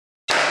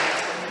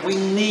We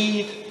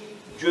need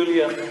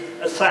Julian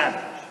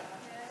Assange.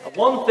 And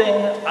one thing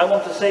I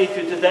want to say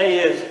to you today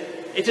is,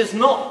 it is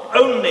not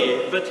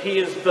only that he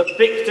is the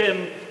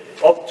victim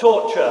of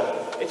torture,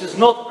 it is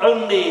not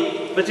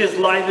only that his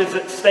life is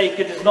at stake,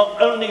 it is not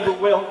only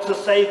that we want to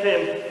save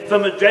him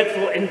from a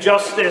dreadful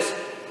injustice,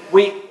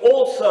 we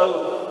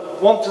also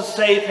want to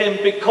save him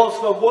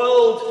because the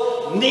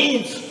world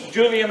needs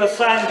Julian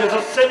Assange as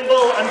a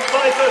symbol and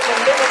fighter for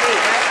liberty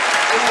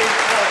in these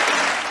times.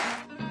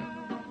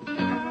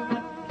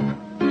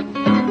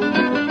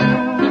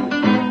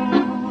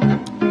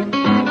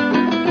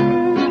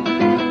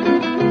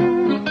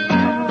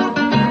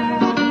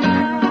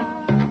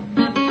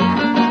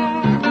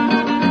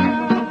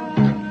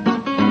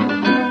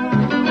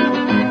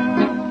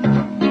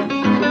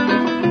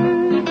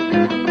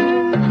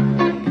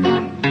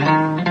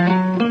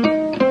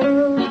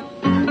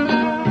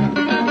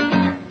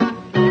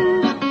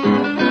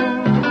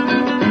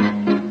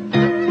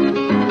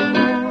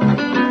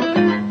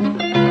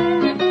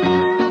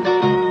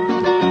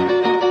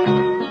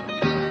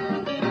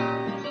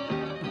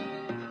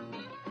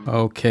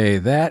 Okay,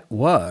 that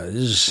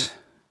was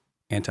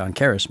Anton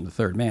Karas from The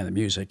Third Man, the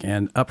music.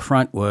 And up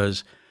front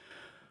was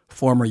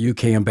former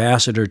UK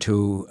ambassador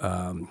to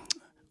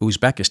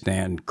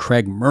Uzbekistan,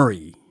 Craig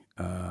Murray,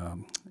 a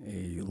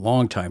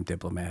longtime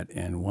diplomat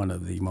and one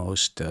of the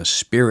most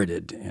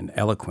spirited and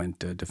eloquent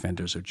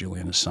defenders of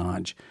Julian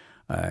Assange,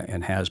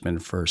 and has been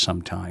for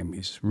some time.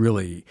 He's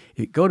really,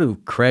 go to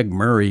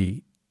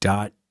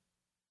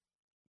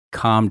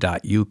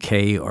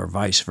craigmurray.com.uk or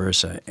vice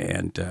versa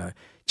and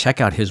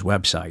check out his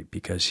website,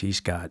 because he's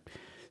got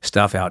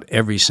stuff out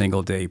every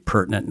single day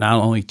pertinent not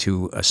only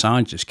to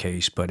Assange's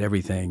case, but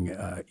everything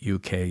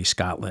UK,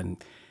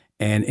 Scotland,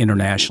 and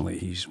internationally.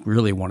 He's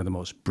really one of the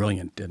most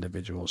brilliant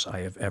individuals I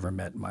have ever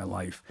met in my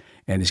life.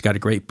 And he's got a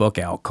great book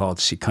out called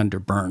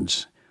Secundor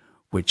Burns,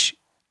 which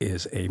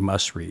is a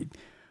must-read.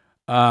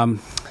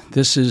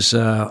 This is,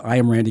 I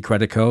am Randy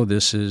Credico.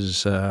 This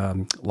is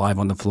Live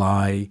on the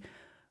Fly,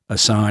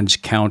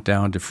 Assange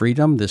Countdown to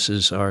Freedom. This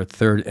is our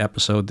third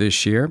episode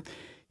this year,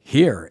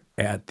 here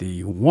at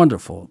the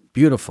wonderful,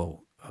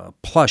 beautiful,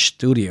 plush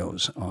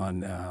studios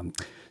on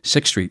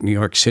 6th Street, New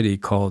York City,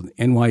 called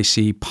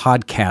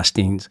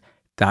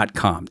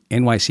nycpodcasting.com,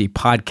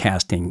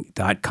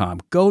 nycpodcasting.com.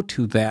 Go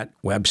to that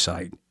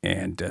website,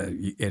 and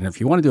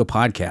if you want to do a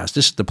podcast,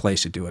 this is the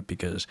place to do it,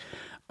 because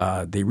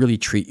they really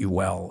treat you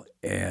well,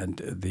 and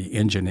the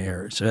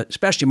engineers,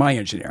 especially my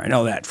engineer, I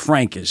know that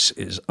Frank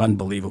is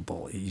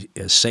unbelievable. He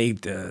has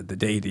saved the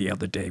day the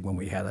other day when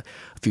we had a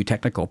few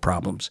technical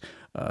problems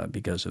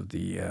because of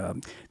the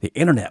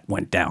internet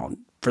went down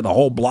for the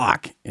whole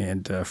block,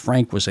 and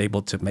Frank was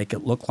able to make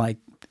it look like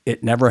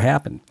it never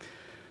happened.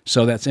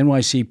 So that's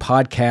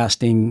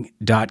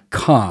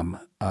nycpodcasting.com.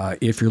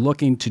 If you're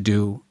looking to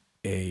do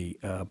a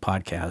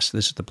podcast,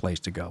 this is the place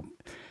to go.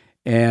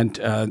 And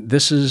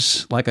this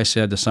is, like I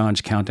said,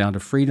 Assange Countdown to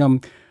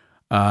Freedom,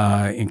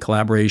 in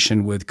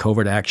collaboration with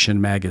Covert Action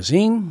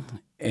Magazine,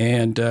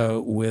 and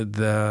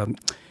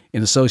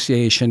in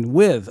association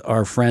with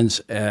our friends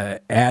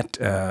at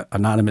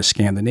Anonymous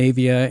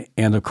Scandinavia,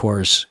 and of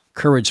course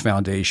Courage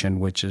Foundation,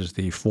 which is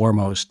the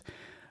foremost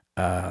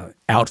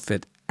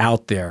outfit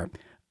out there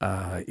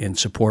in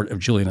support of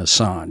Julian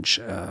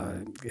Assange.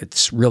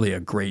 It's really a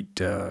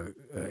great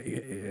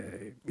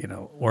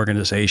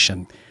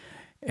organization.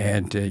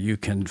 And you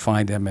can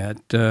find them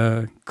at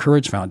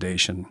Courage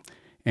Foundation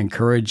and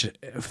Courage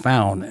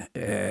Found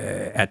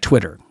at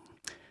Twitter.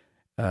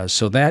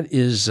 So that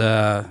is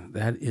that.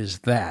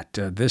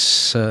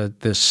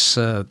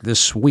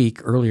 This week,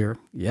 earlier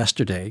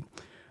yesterday,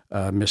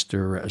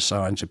 Mr.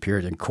 Assange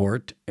appeared in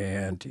court,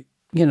 and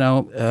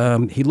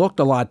he looked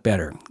a lot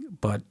better.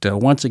 But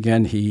once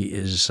again, he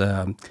is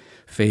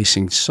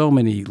facing so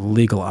many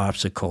legal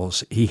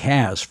obstacles. He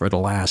has for the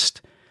last,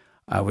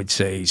 I would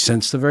say,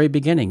 since the very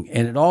beginning.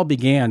 And it all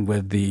began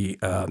with the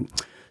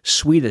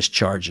sweetest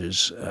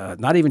charges,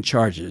 not even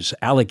charges,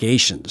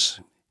 allegations.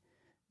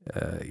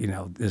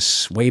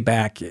 This way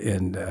back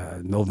in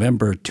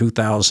November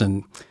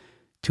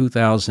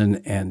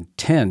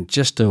 2010,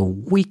 just a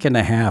week and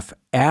a half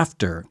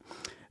after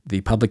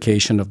the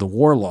publication of the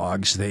war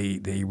logs,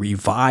 they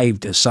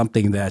revived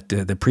something that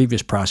the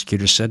previous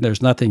prosecutor said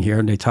there's nothing here,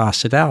 and they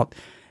tossed it out.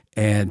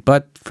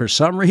 But for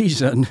some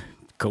reason,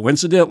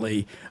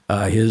 coincidentally,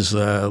 his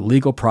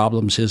legal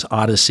problems, his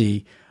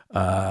odyssey,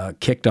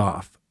 kicked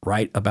off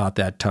right about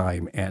that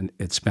time, and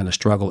it's been a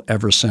struggle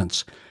ever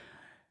since.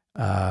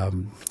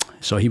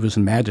 So he was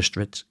in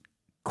magistrate's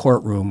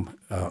courtroom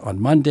on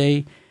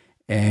Monday,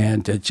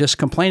 and just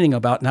complaining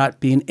about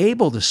not being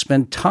able to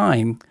spend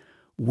time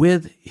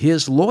with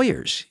his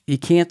lawyers. He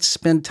can't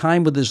spend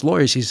time with his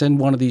lawyers. He's in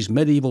one of these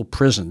medieval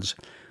prisons.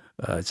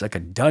 It's like a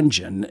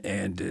dungeon,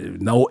 and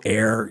no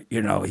air.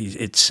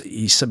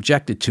 He's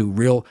subjected to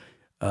real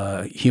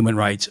human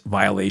rights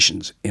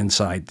violations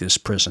inside this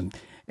prison,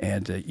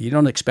 and you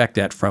don't expect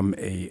that from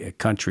a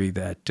country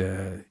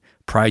that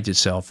prides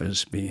itself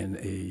as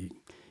being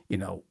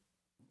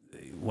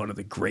one of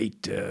the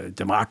great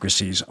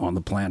democracies on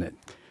the planet.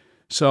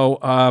 So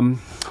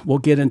we'll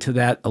get into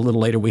that a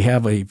little later. We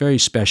have a very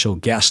special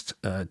guest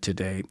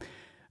today.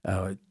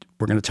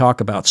 We're going to talk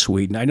about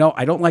Sweden. I know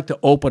I don't like to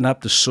open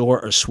up the sore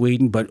of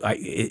Sweden, but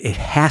it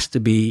has to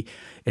be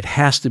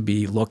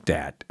looked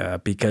at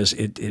because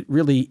it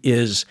really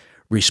is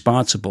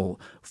responsible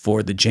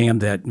for the jam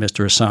that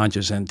Mr. Assange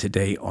is in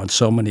today on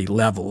so many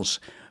levels.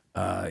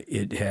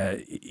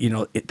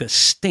 The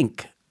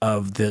stink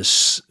of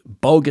this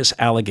bogus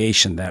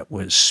allegation that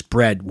was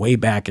spread way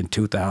back in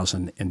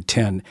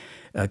 2010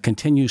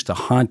 continues to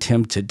haunt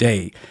him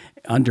today,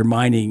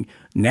 undermining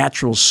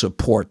natural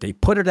support. They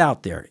put it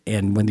out there,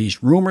 and when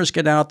these rumors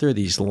get out there,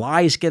 these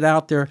lies get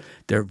out there,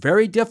 they're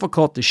very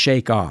difficult to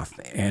shake off,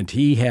 and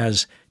he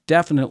has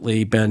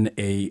definitely been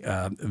a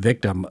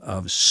victim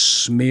of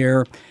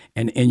smear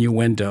and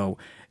innuendo,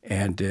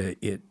 and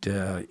it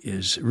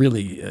is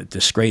really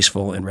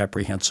disgraceful and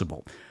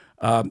reprehensible.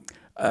 I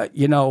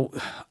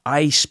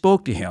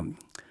spoke to him.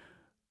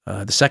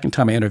 The second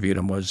time I interviewed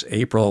him was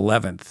April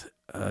 11th,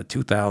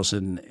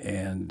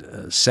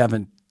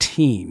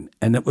 2017,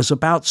 and it was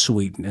about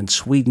Sweden and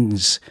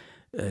Sweden's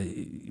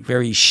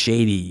very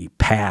shady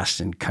past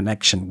and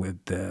connection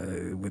with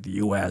the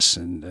U.S.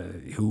 and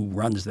who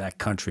runs that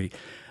country.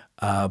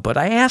 But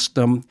I asked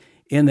them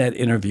in that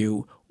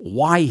interview,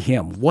 why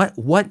him?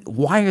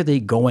 Why are they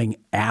going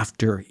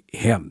after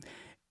him?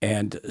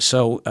 And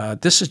so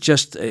this is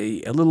just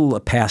a little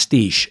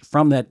pastiche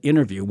from that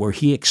interview where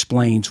he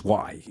explains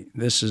why.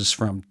 This is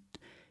from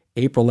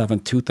April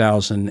 11,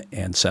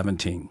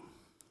 2017.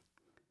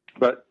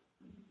 But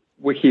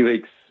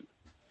WikiLeaks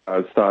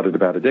started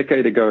about a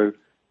decade ago,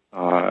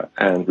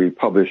 and we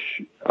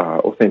publish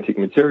authentic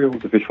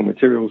materials, official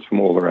materials from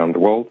all around the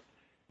world.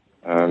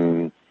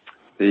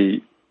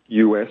 The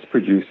US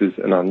produces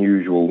an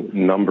unusual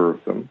number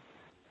of them.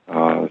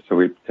 So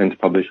we tend to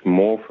publish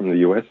more from the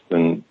US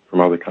than from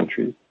other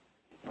countries.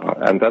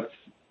 And that's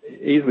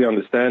easily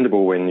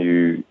understandable when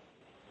you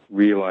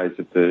realize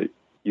that the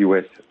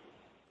US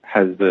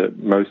has the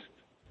most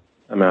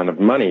amount of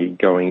money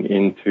going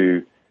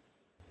into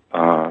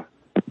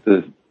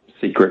the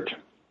secret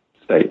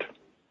state.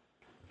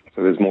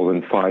 So there's more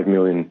than 5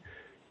 million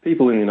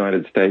people in the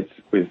United States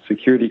with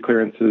security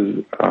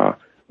clearances,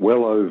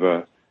 well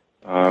over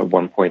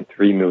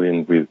 1.3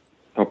 million with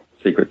top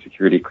secret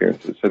security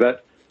clearances. So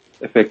that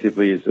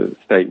effectively is a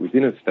state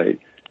within a state.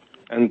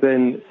 And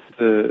then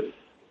the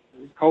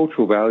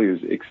cultural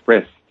values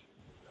expressed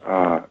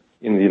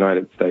in the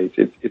United States,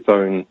 its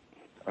own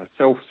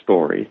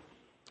self-story,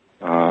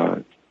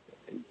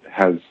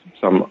 has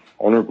some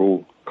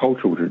honorable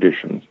cultural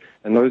traditions,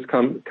 and those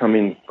come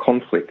in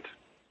conflict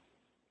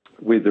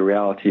with the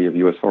reality of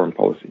U.S. foreign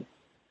policy.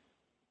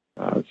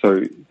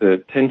 So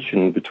the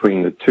tension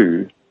between the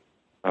two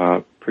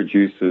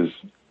produces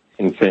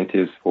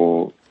incentives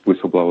for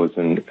whistleblowers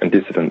and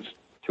dissidents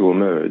to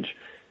emerge.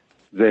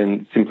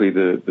 Then simply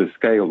the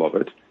scale of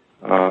it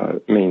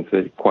means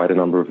that quite a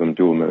number of them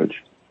do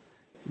emerge.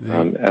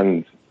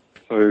 And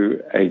so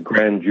a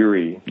grand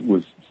jury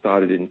was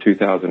started in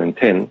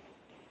 2010,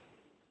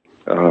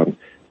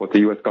 what the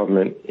U.S.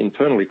 government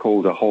internally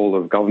called a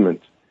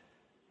whole-of-government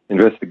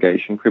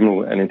investigation,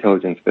 criminal and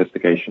intelligence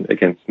investigation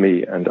against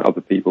me and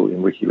other people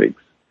in WikiLeaks.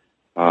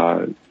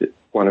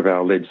 One of our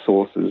alleged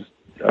sources,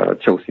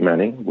 Chelsea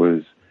Manning,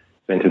 was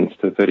sentenced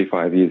to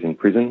 35 years in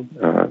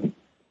prison.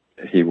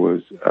 He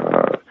was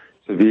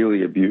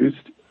severely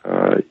abused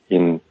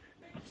in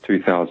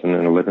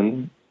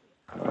 2011,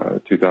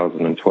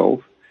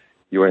 2012.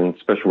 UN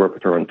Special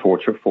Rapporteur on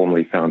Torture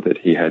formally found that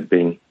he had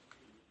been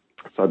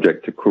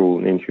subject to cruel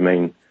and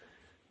inhumane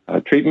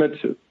treatment.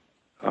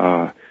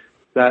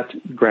 That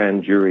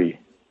grand jury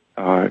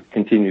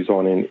continues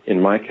on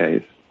in my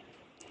case,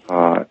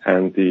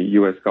 and the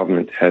U.S.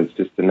 government has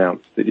just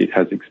announced that it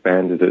has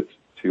expanded it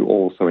to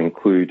also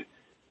include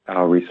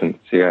our recent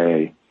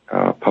CIA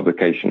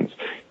publications.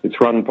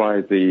 It's run by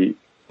the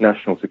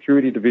National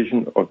Security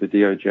Division of the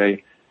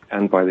DOJ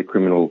and by the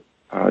Criminal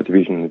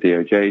Division of the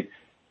DOJ.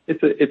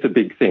 It's a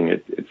big thing.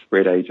 It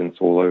spread agents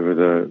all over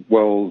the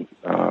world,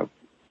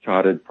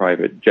 chartered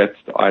private jets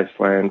to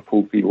Iceland,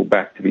 pulled people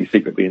back to be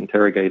secretly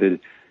interrogated,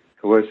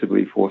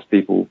 coercively forced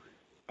people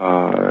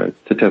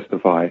to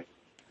testify,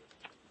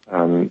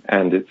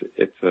 and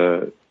it's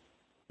a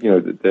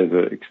there's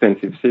an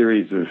extensive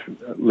series of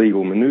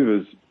legal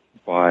maneuvers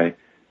by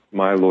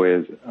my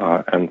lawyers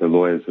and the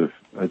lawyers of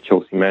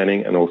Chelsea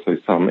Manning, and also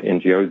some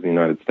NGOs in the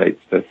United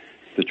States to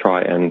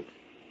try and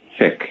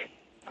check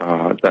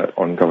that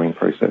ongoing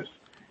process.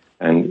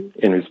 And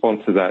in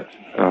response to that,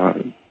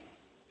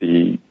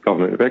 the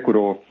government of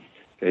Ecuador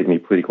gave me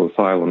political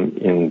asylum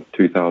in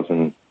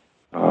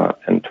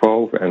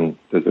 2012, and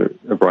there's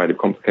a variety of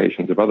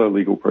complications of other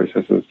legal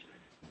processes.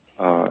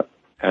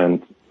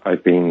 And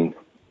I've been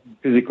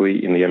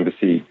physically in the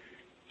embassy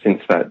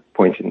since that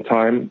point in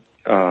time.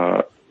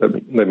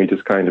 Let me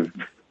just kind of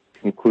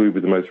conclude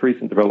with the most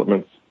recent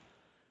developments.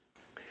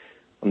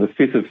 On the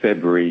 5th of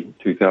February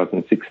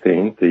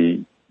 2016,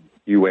 the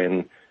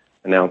UN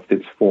announced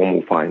its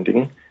formal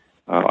finding.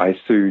 I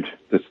sued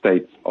the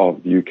states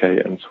of the UK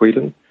and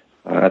Sweden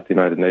at the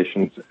United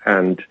Nations,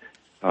 and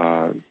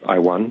I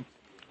won,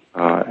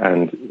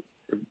 and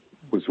it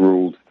was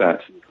ruled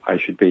that I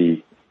should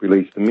be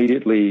released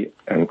immediately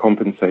and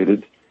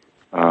compensated.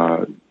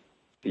 The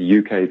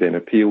UK then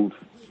appealed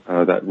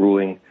that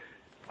ruling,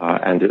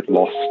 and it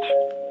lost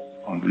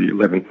on the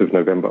 11th of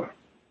November.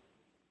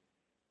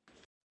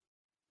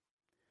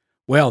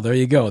 Well, there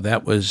you go.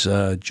 That was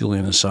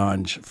Julian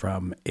Assange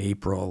from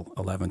April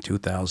 11,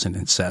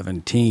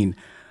 2017.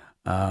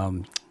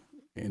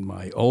 In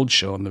my old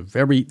show, in the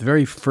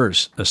very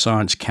first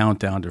Assange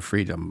Countdown to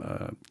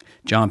Freedom,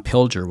 John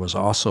Pilger was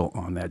also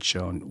on that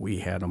show, and we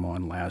had him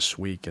on last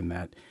week, and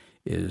that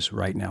is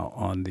right now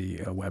on the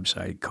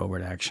website,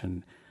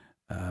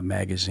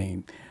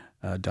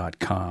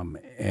 covertactionmagazine.com.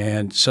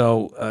 And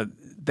so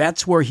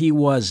that's where he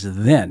was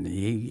then.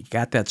 He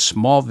got that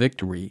small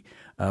victory,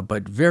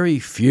 but very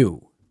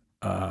few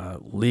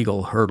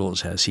legal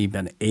hurdles has he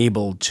been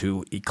able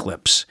to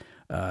eclipse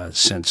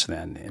since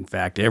then. In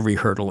fact, every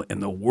hurdle in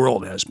the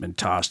world has been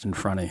tossed in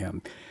front of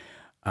him.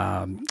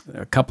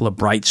 A couple of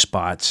bright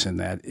spots, and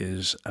that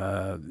is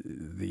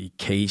the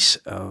case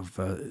of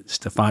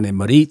Stefania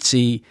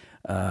Maurizi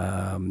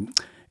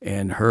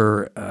and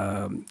her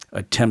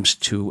attempts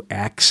to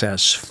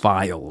access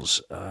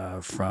files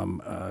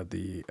from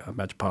the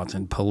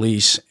Metropolitan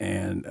Police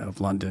and of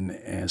London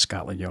and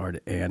Scotland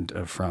Yard and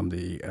from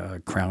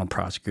the Crown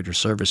Prosecutor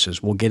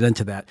Services. We'll get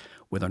into that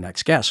with our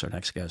next guest. Our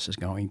next guest is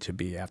going to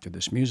be, after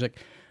this music,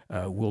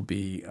 will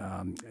be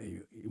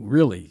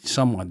really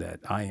someone that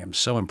I am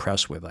so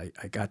impressed with. I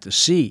got to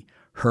see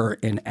her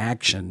in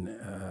action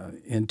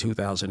in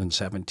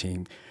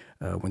 2017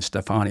 when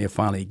Stefania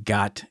finally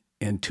got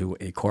into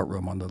a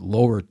courtroom on the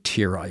lower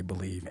tier, I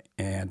believe,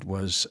 and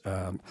was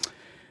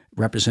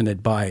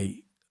represented by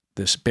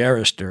this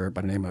barrister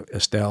by the name of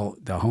Estelle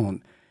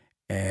Dehon.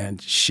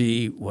 And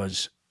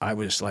I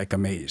was like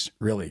amazed,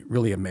 really,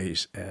 really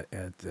amazed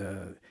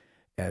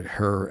at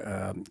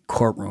her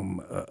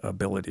courtroom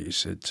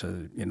abilities. It's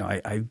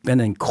I've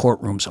been in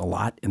courtrooms a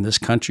lot in this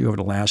country over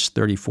the last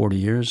 30, 40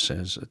 years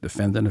as a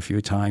defendant a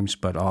few times,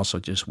 but also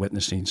just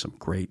witnessing some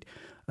great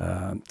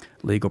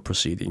legal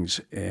proceedings,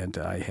 and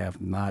I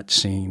have not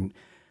seen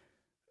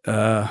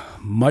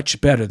much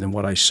better than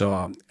what I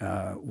saw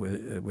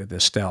with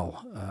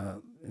Estelle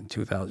in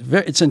 2000.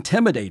 It's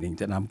intimidating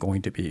that I'm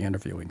going to be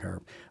interviewing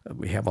her.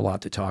 We have a lot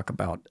to talk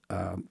about,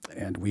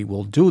 and we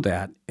will do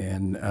that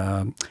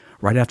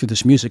right after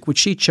this music, which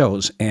she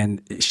chose,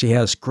 and she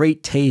has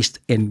great taste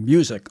in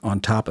music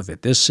on top of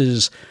it. This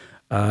is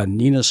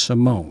Nina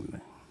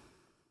Simone.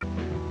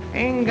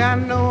 Ain't got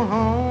no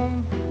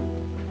home,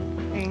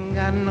 ain't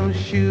got no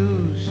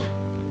shoes,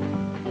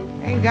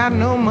 ain't got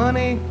no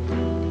money,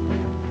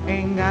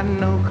 ain't got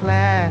no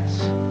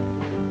class,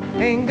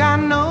 ain't got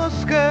no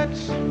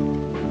skirts,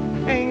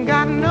 ain't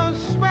got no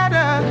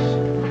sweaters,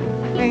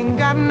 ain't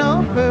got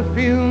no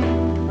perfume,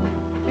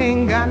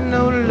 ain't got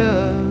no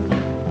love,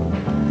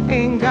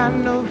 ain't got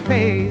no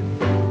faith.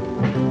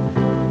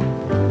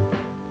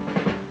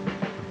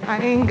 I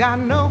ain't got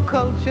no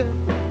culture,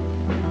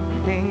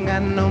 ain't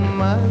got no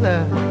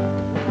mother,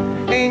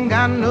 ain't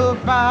got no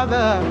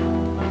father,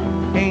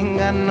 ain't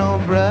got no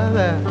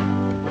brother,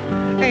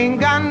 ain't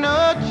got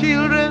no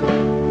children,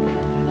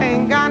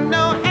 ain't got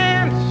no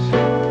aunts,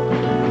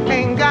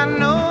 ain't got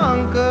no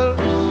uncles,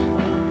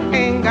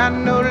 ain't got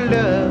no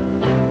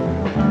love,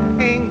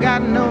 ain't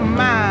got no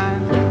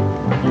mind.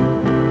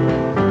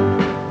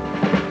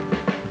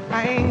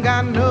 I ain't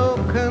got no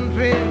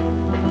country,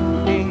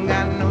 ain't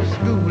got no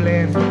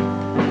schooling,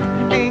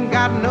 ain't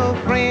got no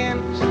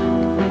friends,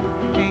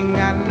 ain't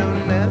got no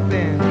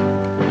nothing,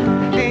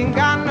 ain't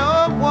got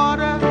no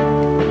water,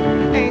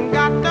 ain't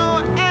got no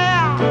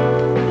air,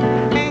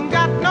 ain't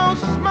got no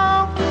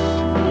smoke,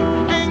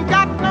 ain't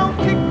got no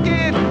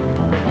ticket,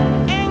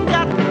 ain't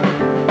got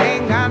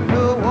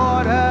no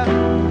water,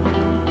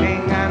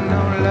 ain't got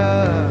no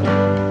love,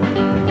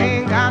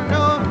 ain't got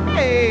no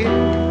faith,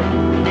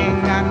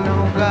 ain't got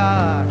no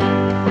God,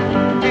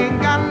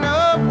 ain't got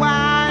no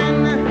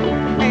wine,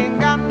 ain't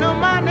got no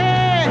money,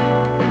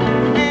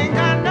 ain't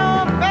got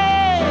no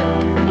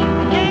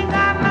faith, ain't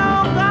got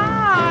no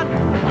God,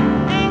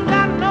 ain't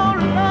got no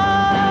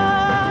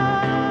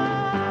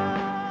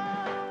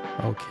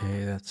love.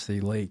 Okay, that's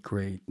the late,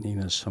 great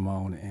Nina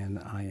Simone, and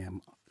I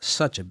am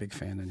such a big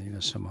fan of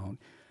Nina Simone.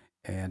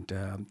 And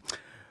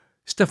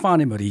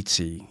Stefania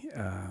Maurizi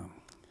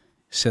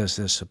says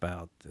this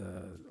about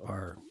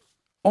our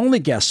only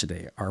guest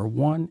today, our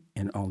one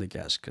and only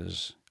guest,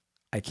 because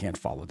I can't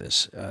follow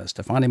this.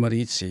 Stefania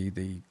Maurizi,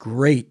 the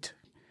great,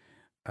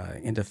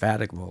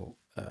 indefatigable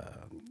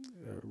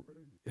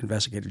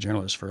investigative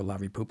journalist for La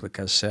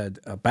Repubblica, said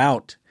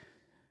about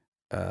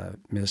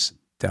Ms.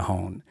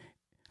 Dehon,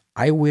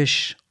 "I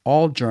wish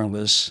all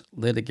journalists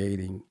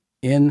litigating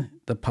in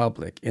the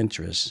public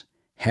interest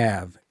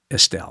have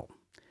Estelle."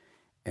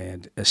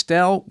 And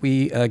Estelle,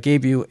 we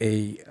gave you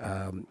a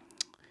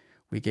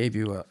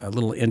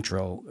little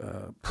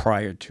intro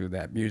prior to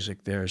that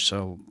music there.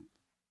 So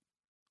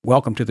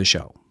welcome to the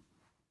show.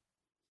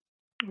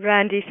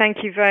 Randy,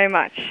 thank you very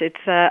much.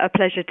 It's a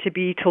pleasure to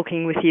be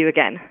talking with you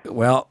again.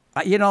 Well,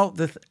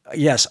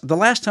 yes, the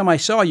last time I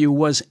saw you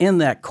was in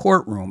that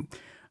courtroom,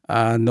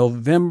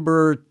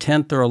 November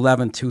 10th or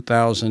 11th,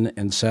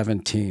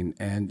 2017.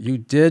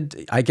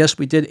 And I guess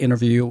we did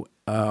interview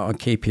on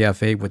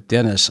KPFA with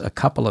Dennis a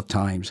couple of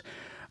times.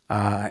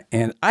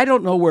 And I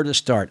don't know where to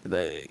start.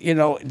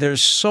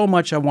 There's so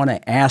much I want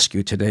to ask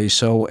you today.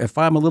 So if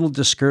I'm a little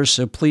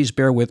discursive, please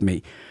bear with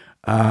me.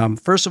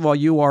 First of all,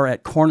 you are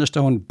at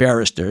Cornerstone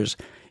Barristers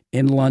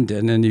in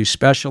London, and you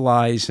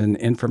specialize in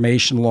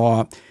information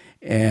law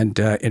and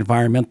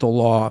environmental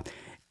law.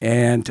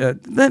 And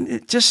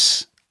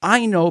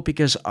I know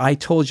because I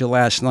told you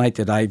last night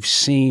that I've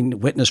seen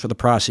witness for the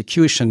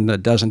prosecution a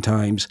dozen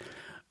times.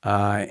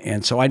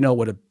 And so I know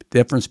what a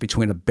difference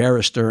between a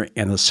barrister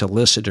and a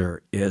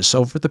solicitor is.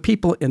 So for the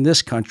people in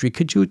this country,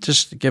 could you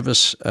just give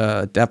us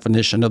a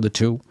definition of the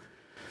two?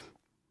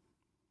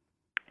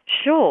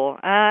 Sure.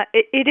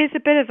 It is a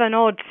bit of an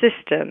odd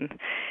system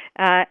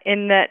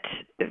in that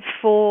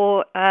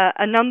for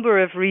a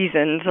number of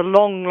reasons, a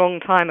long, long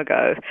time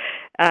ago,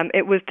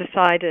 it was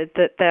decided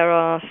that there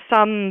are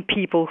some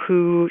people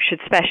who should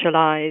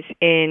specialize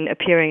in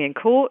appearing in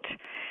court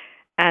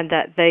and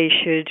that they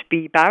should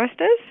be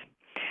barristers,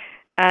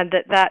 and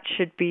that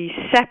should be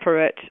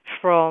separate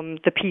from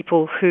the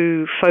people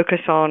who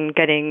focus on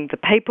getting the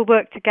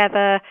paperwork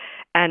together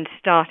and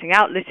starting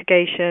out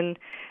litigation,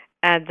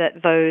 and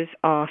that those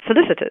are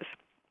solicitors.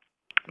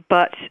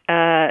 But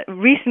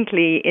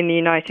recently in the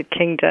United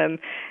Kingdom,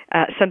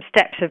 some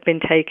steps have been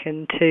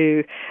taken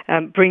to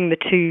bring the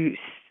two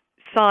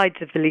sides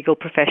of the legal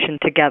profession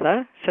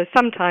together. So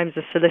sometimes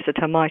a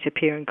solicitor might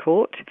appear in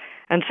court,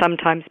 and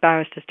sometimes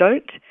barristers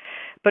don't.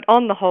 But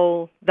on the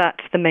whole,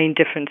 that's the main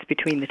difference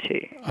between the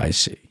two. I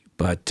see.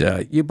 But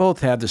you both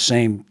have the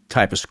same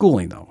type of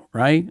schooling, though,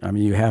 right? I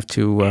mean, you have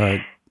to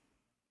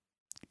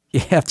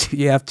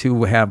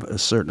have a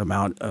certain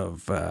amount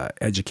of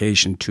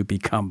education to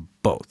become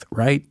both,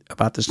 right?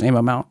 About the same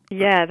amount?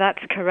 Yeah, that's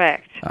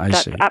correct.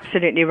 That's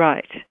absolutely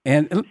right.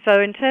 And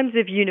so in terms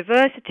of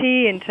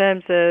university, in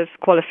terms of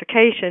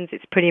qualifications,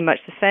 it's pretty much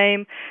the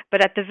same.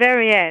 But at the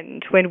very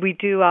end, when we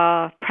do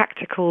our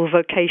practical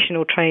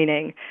vocational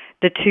training,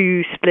 the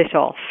two split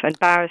off, and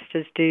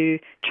barristers do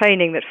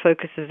training that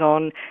focuses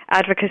on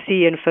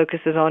advocacy and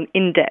focuses on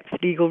in-depth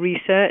legal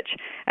research,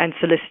 and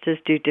solicitors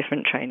do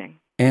different training.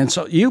 And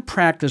so you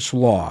practice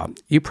law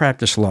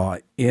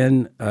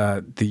in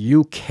the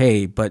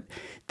UK, but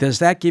does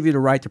that give you the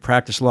right to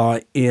practice law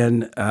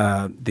in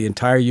the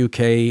entire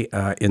UK,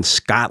 in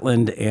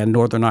Scotland and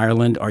Northern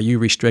Ireland? Are you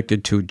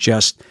restricted to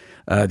just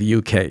the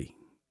UK?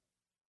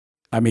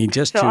 I mean,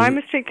 I'm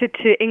restricted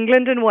to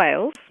England and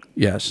Wales.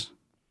 Yes.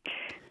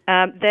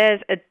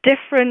 There's a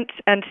different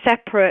and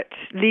separate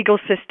legal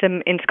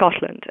system in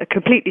Scotland, a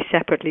completely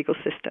separate legal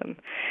system.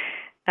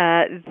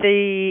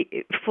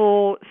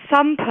 For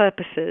some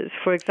purposes,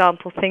 for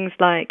example, things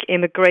like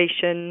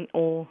immigration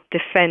or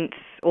defence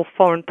or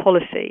foreign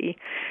policy,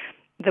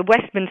 the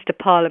Westminster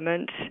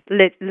Parliament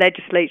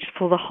legislates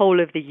for the whole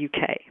of the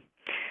UK.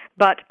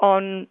 But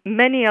on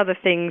many other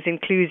things,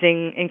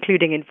 including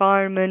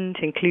environment,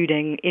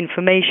 including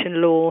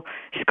information law,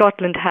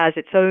 Scotland has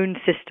its own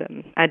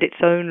system and its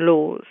own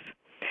laws,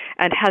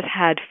 and has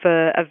had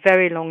for a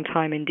very long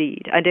time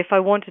indeed. And if I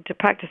wanted to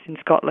practice in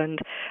Scotland,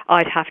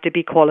 I'd have to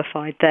be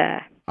qualified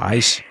there.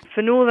 I see.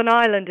 For Northern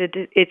Ireland,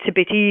 it's a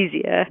bit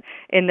easier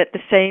in that the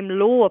same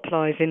law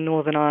applies in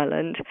Northern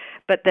Ireland,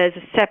 but there's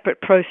a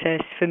separate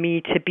process for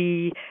me to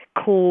be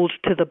called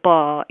to the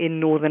bar in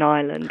Northern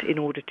Ireland in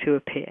order to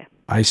appear.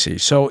 I see.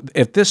 So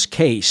if this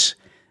case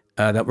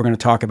that we're going to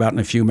talk about in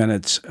a few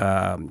minutes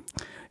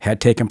had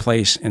taken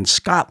place in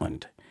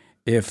Scotland,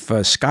 if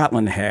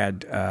Scotland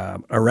had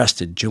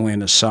arrested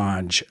Julian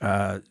Assange,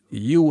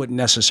 you wouldn't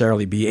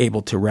necessarily be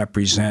able to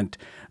represent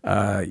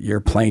your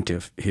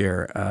plaintiff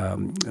here,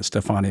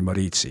 Stefania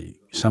Maurizi.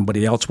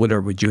 Somebody else would,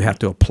 or would you have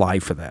to apply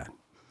for that?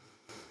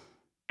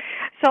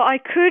 So I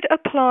could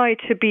apply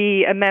to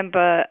be a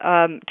member,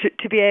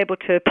 to be able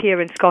to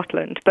appear in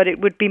Scotland, but it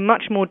would be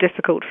much more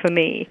difficult for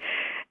me.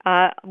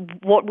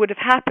 What would have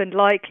happened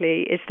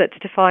likely is that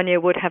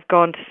Stefania would have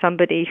gone to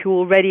somebody who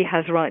already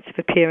has rights of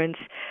appearance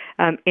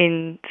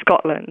in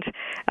Scotland.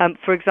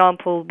 For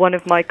example, one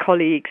of my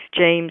colleagues,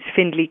 James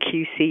Findlay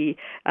QC,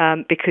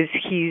 because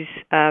he's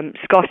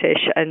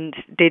Scottish and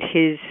did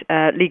his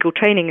legal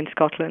training in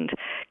Scotland,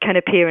 can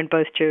appear in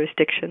both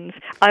jurisdictions.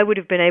 I would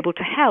have been able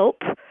to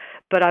help,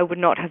 but I would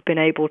not have been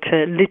able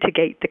to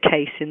litigate the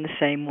case in the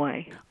same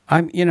way.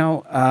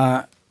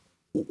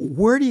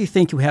 Where do you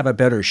think you have a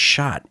better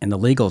shot in the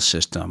legal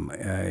system,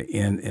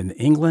 in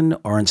England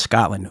or in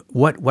Scotland?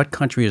 What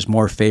country is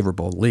more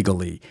favorable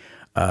legally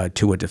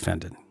to a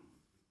defendant?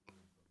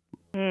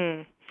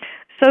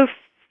 So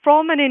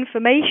from an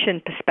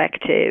information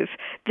perspective,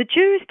 the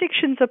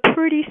jurisdictions are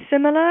pretty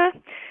similar.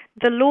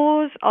 The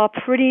laws are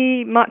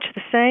pretty much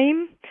the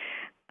same.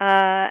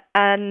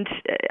 And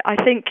I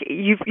think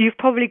you've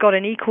probably got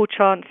an equal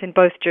chance in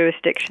both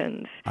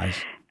jurisdictions.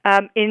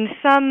 In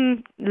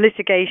some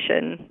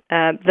litigation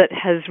that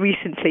has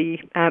recently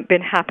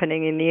been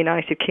happening in the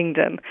United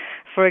Kingdom,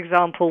 for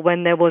example,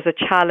 when there was a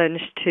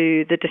challenge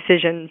to the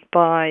decision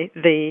by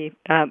the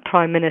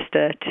Prime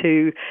Minister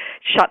to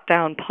shut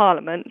down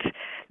Parliament,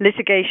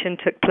 litigation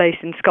took place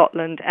in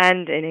Scotland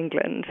and in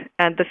England,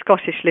 and the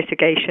Scottish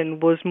litigation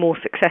was more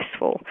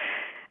successful.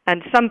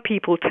 And some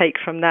people take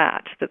from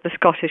that the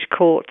Scottish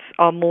courts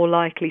are more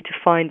likely to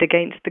find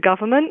against the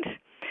government,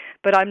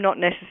 but I'm not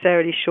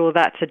necessarily sure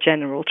that's a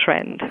general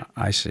trend.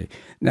 I see.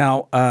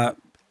 Now,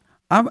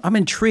 I'm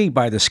intrigued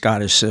by the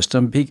Scottish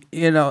system.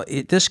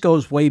 This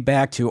goes way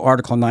back to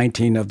Article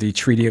 19 of the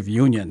Treaty of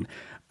Union,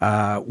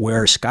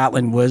 where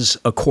Scotland was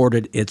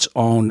accorded its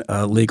own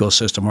legal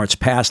system, or its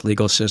past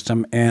legal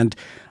system. And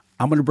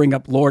I'm going to bring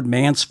up Lord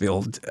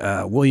Mansfield,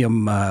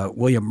 William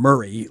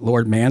Murray,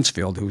 Lord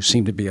Mansfield, who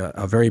seemed to be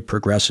a very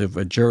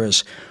progressive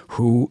jurist,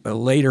 who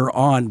later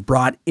on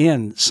brought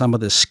in some of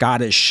the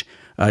Scottish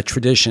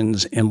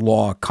traditions in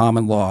law,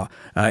 common law,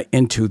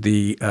 into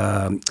the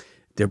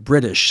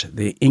British,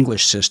 the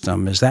English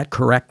system. Is that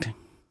correct?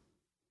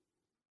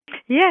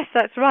 Yes,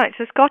 that's right.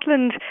 So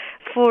Scotland,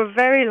 for a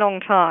very long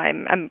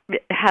time,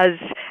 has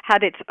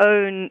had its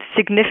own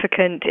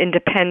significant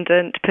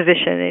independent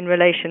position in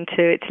relation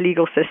to its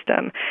legal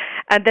system.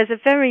 And there's a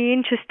very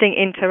interesting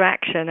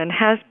interaction, and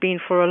has been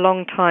for a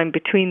long time,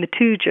 between the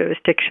two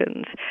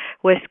jurisdictions,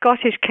 where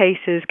Scottish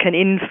cases can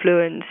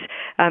influence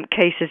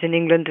cases in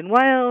England and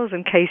Wales,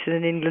 and cases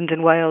in England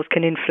and Wales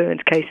can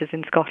influence cases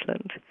in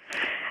Scotland.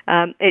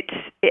 I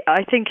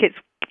think it's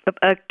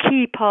a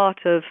key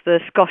part of the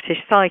Scottish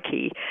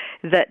psyche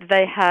that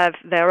they have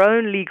their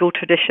own legal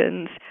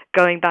traditions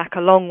going back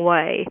a long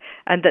way,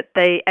 and that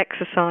they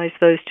exercise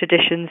those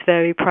traditions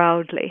very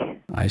proudly.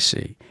 I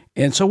see.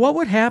 And so what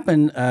would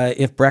happen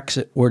if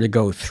Brexit were to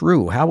go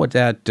through? How would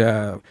that,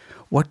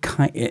 what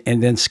kind,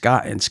 and then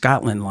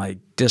Scotland like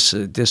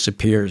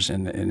disappears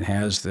and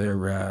has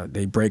their,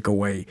 they break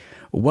away.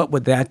 What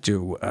would that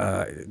do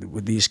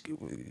with these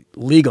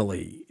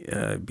legally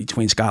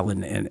between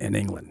Scotland and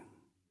England?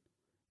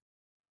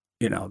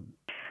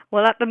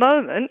 Well, at the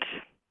moment,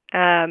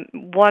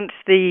 once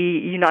the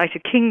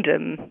United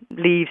Kingdom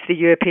leaves the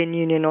European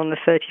Union on the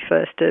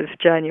 31st of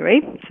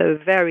January, so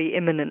very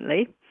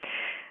imminently,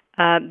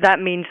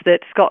 that means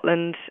that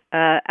Scotland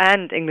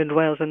and England,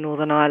 Wales and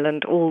Northern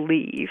Ireland all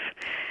leave.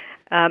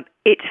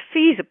 It's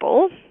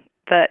feasible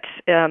that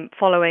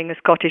following a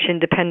Scottish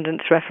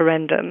independence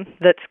referendum,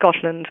 that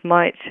Scotland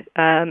might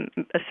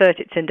assert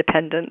its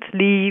independence,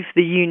 leave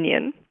the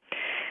Union.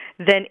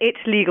 Then its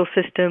legal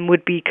system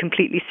would be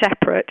completely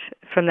separate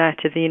from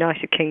that of the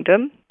United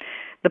Kingdom.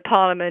 The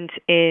Parliament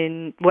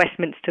in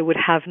Westminster would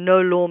have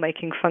no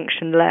lawmaking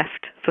function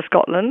left for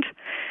Scotland,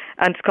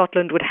 and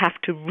Scotland would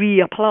have to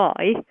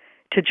reapply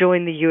to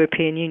join the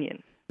European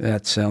Union.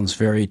 That sounds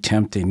very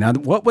tempting. Now,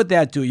 what would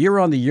that do? You're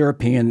on the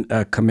European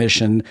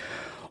Commission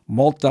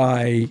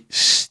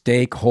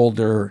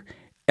multi-stakeholder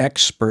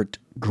expert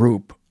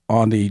group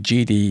on the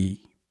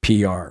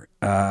GDPR.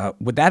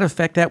 Would that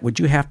affect that? Would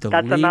you have to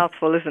That's leave? A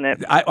mouthful, isn't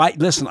it?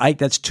 Listen,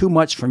 that's too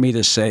much for me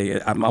to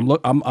say.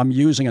 I'm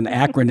using an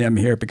acronym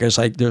here because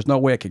there's no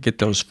way I could get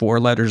those 4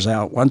 letters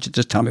out. Why don't you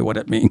just tell me what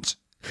it means?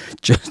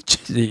 Sure.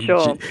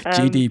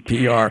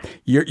 GDPR.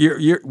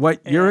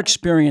 Your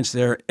experience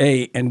there,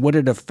 and would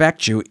it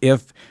affect you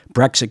if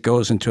Brexit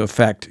goes into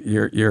effect?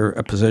 Your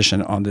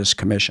position on this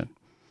commission.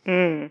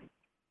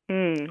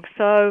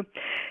 So.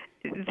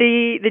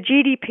 The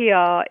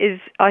GDPR is,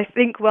 I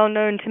think, well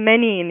known to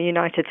many in the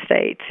United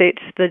States.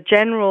 It's the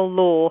general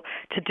law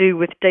to do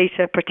with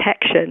data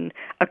protection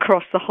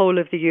across the whole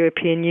of the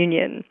European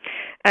Union.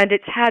 And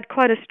it's had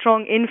quite a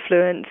strong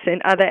influence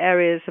in other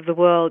areas of the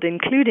world,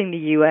 including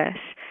the US,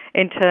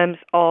 in terms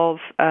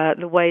of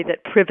the way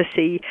that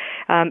privacy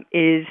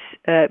is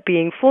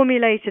being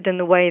formulated and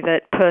the way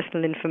that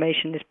personal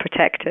information is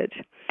protected.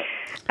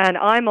 And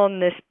I'm on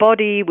this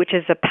body, which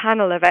is a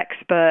panel of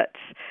experts,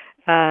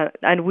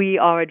 and we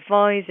are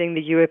advising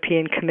the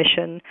European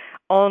Commission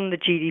on the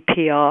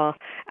GDPR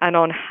and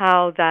on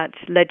how that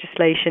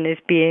legislation is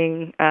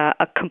being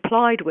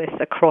complied with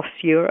across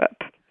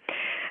Europe.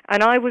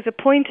 And I was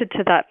appointed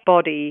to that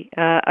body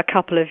a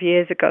couple of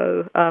years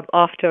ago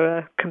after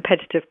a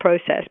competitive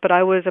process, but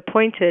I was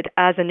appointed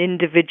as an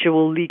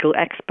individual legal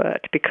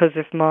expert because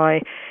of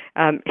my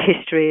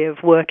history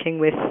of working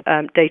with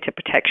data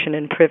protection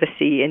and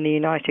privacy in the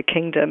United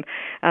Kingdom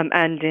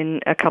and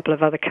in a couple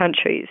of other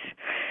countries.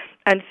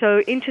 And so,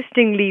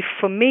 interestingly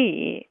for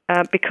me,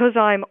 because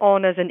I'm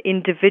on as an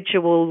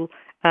individual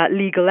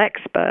legal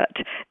expert,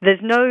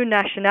 there's no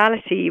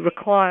nationality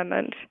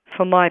requirement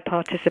for my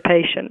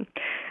participation.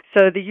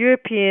 So the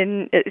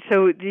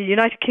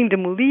United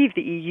Kingdom will leave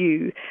the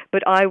EU,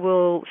 but I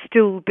will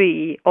still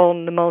be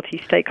on the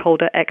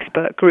multi-stakeholder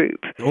expert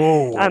group.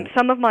 Oh.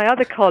 Some of my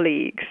other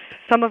colleagues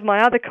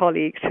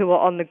who are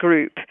on the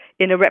group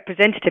in a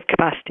representative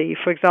capacity.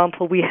 For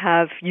example, we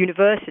have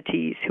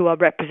universities who are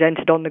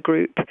represented on the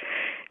group.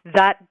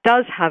 That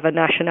does have a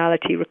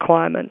nationality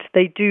requirement.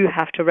 They do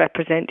have to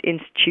represent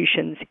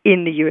institutions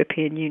in the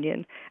European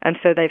Union, and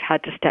so they've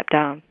had to step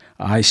down.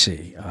 I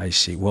see.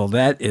 Well,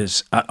 that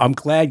is. I'm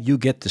glad you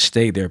get to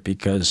stay there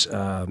because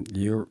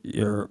you're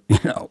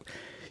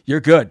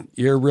good.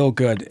 You're real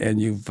good,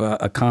 and you've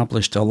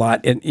accomplished a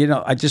lot. And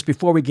I just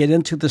before we get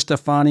into the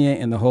Stefania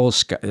and the whole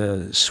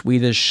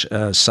Swedish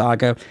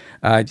saga,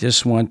 I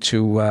just want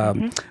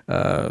to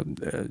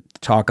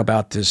talk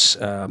about this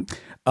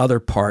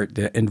other part,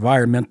 the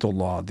environmental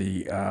law,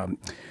 the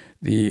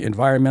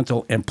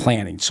environmental and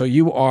planning. So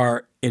you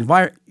are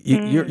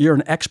you're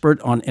an expert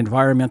on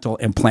environmental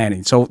and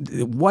planning. So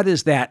what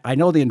is that? I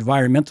know the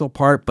environmental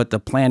part, but the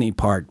planning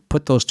part.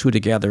 Put those two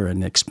together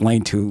and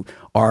explain to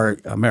our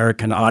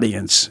American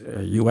audience,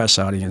 U.S.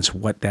 audience,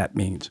 what that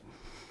means.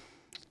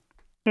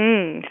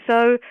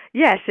 So,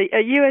 yes,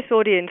 a U.S.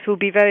 audience will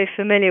be very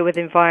familiar with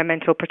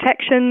environmental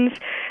protections,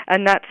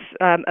 and that's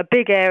a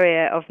big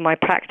area of my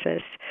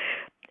practice.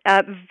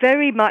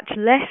 Very much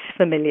less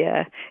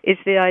familiar is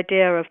the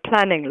idea of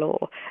planning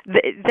law.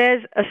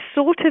 There's a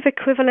sort of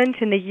equivalent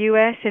in the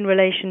US in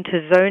relation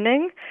to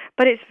zoning,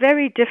 but it's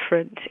very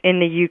different in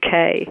the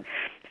UK.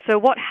 So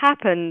what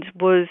happened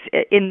was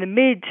in the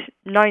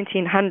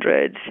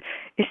mid-1900s,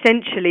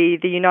 essentially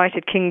the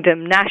United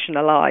Kingdom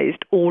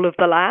nationalized all of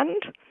the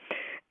land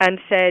and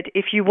said,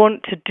 if you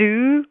want to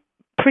do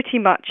pretty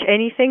much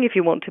anything, if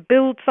you want to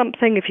build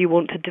something, if you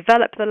want to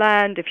develop the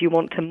land, if you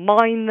want to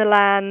mine the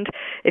land,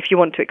 if you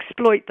want to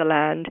exploit the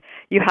land,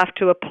 you have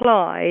to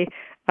apply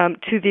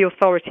to the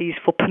authorities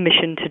for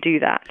permission to do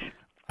that.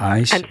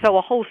 I see. And so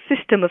a whole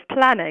system of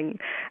planning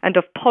and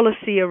of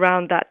policy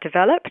around that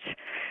developed,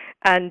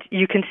 and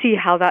you can see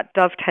how that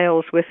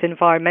dovetails with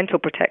environmental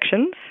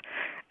protections.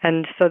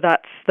 And so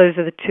those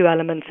are the two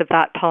elements of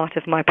that part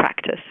of my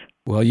practice.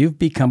 Well, you've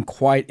become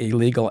quite a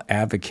legal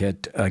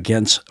advocate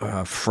against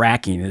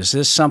fracking. Is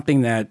this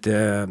something that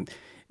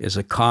is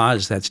a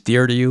cause that's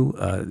dear to you,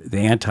 the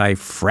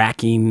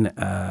anti-fracking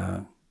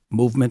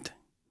movement?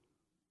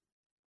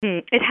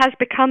 It has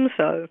become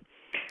so.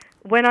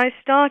 When I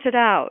started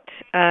out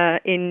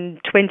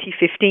in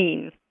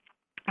 2015,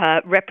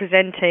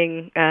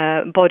 representing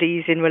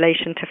bodies in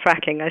relation to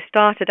fracking, I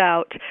started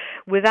out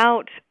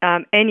without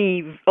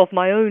any of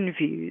my own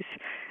views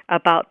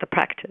about the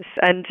practice.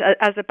 And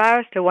as a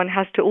barrister, one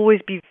has to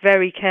always be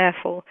very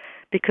careful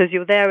because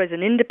you're there as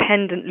an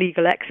independent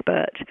legal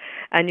expert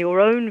and your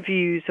own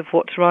views of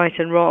what's right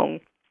and wrong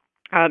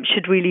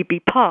should really be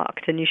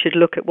parked, and you should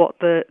look at what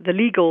the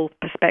legal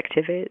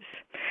perspective is.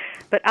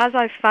 But as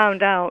I've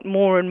found out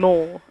more and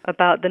more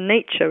about the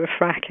nature of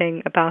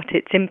fracking, about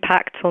its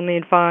impact on the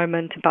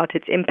environment, about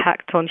its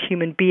impact on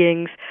human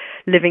beings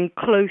living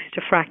close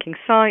to fracking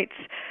sites,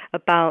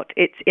 about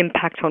its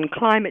impact on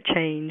climate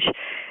change,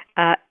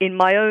 in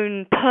my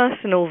own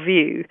personal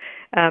view,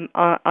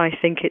 I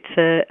think it's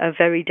a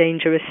very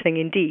dangerous thing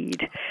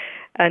indeed.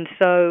 And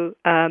so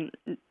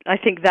I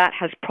think that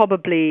has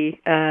probably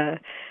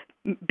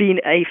been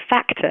a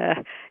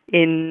factor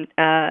in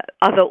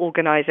other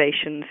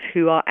organizations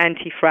who are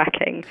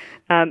anti-fracking,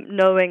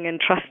 knowing and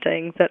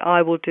trusting that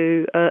I will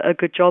do a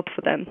good job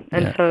for them.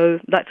 And so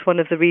that's one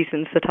of the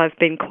reasons that I've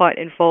been quite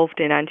involved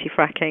in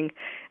anti-fracking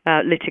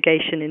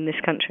litigation in this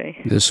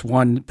country. This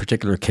one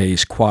particular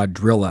case,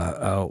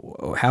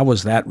 Quadrilla, how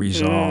was that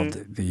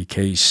resolved, the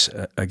case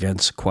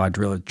against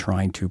Quadrilla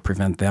trying to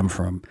prevent them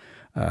from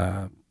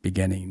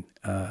beginning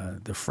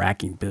the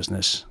fracking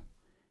business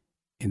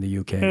in the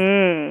UK?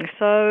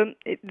 So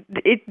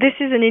this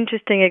is an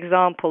interesting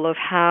example of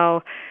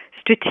how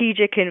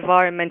strategic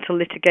environmental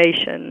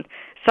litigation,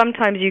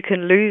 sometimes you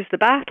can lose the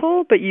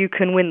battle, but you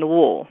can win the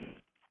war.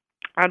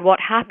 And what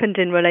happened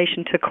in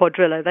relation to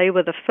Quadrilla, they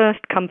were the first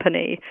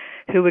company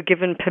who were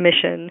given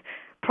permission,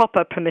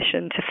 proper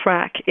permission to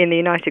frack in the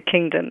United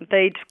Kingdom.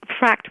 They'd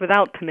fracked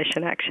without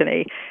permission,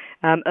 actually,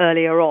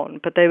 earlier on,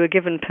 but they were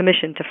given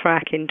permission to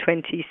frack in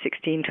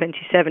 2016,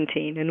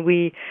 2017, and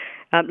we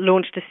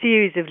launched a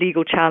series of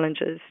legal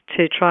challenges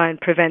to try and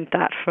prevent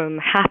that from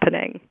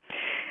happening.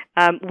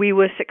 We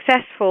were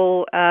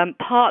successful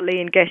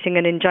partly in getting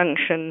an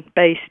injunction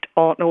based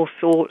on,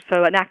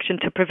 so an action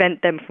to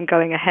prevent them from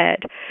going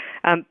ahead,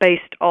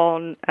 based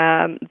on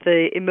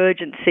the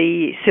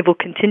emergency civil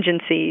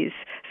contingencies,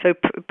 so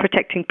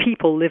protecting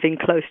people living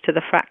close to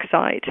the frack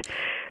site.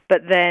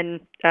 But then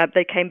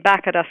they came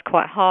back at us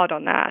quite hard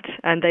on that,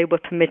 and they were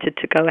permitted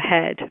to go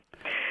ahead.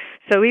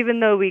 So even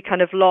though we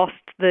kind of lost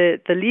the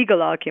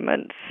legal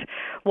arguments,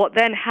 what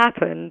then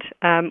happened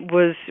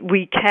was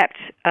we kept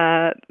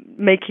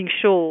making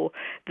sure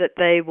that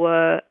they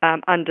were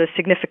under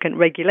significant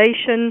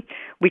regulation.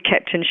 We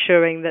kept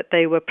ensuring that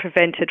they were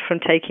prevented from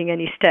taking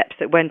any steps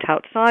that went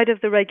outside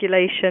of the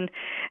regulation.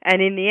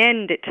 And in the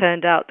end, it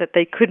turned out that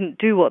they couldn't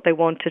do what they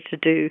wanted to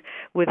do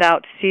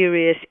without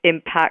serious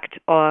impact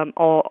on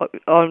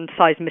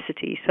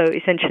seismicity, so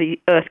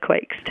essentially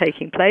earthquakes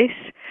taking place.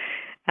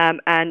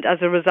 And as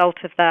a result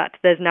of that,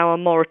 there's now a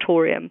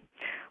moratorium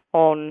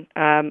on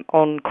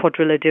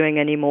Quadrilla doing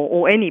any more,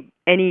 or any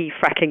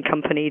fracking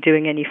company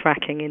doing any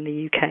fracking in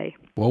the UK.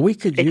 Well,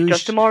 it's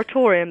just a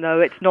moratorium, though.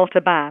 It's not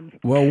a ban.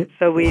 Well,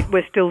 so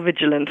we're still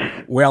vigilant.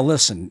 Well,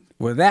 listen,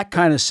 with that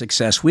kind of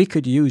success, we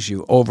could use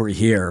you over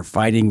here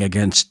fighting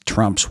against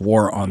Trump's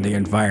war on the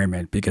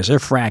environment, because they're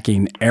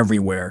fracking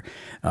everywhere.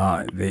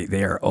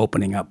 They are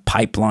opening up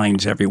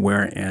pipelines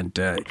everywhere, and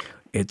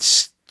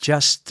it's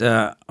just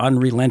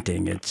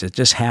unrelenting. It's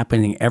just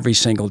happening every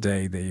single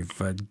day.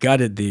 They've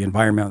gutted the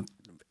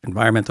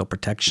Environmental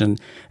Protection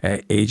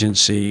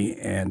Agency,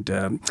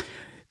 and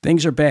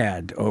things are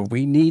bad.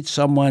 We need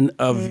someone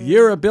of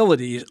your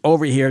abilities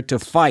over here to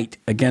fight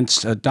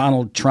against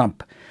Donald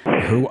Trump,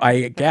 who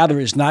I gather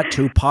is not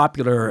too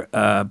popular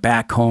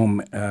back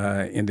home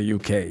in the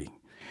UK.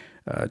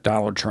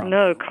 Donald Trump.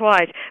 No,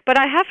 quite. But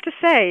I have to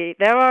say,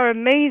 there are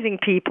amazing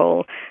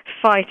people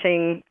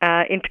fighting,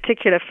 in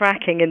particular,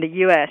 fracking in the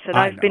U.S. And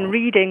I've been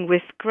reading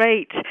with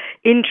great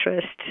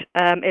interest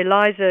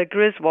Eliza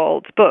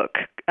Griswold's book,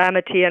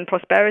 Amity and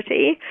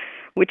Prosperity,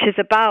 which is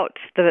about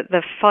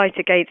the fight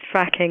against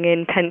fracking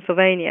in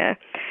Pennsylvania.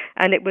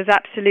 And it was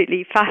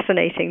absolutely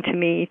fascinating to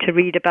me to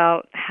read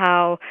about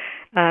how,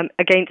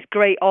 against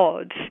great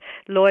odds,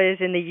 lawyers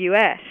in the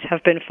U.S.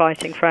 have been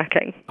fighting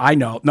fracking. I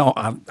know. No,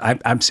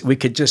 we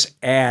could just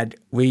add,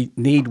 we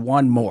need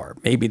one more.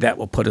 Maybe that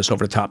will put us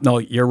over the top. No,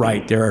 you're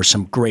right. There are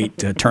some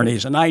great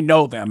attorneys, and I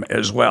know them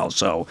as well.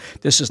 So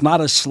this is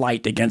not a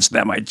slight against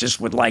them. I just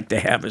would like to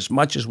have as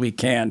much as we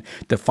can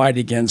to fight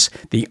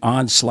against the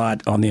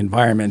onslaught on the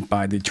environment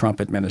by the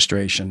Trump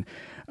administration.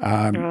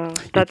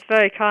 That's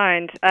very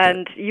kind.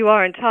 And you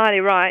are entirely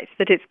right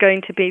that it's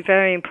going to be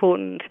very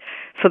important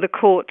for the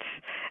courts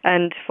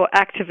and for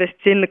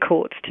activists in the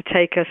courts to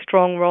take a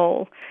strong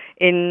role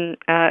in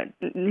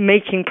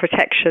making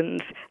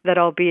protections that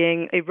are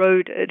being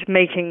eroded,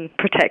 making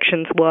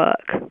protections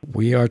work.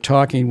 We are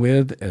talking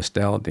with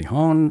Estelle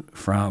Dehon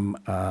from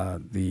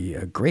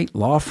the great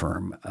law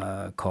firm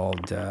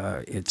called,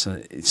 it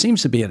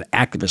seems to be an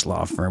activist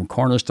law firm,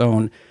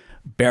 Cornerstone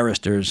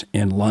Barristers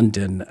in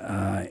London.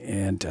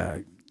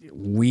 And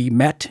we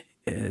met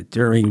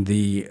during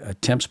the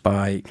attempts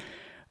by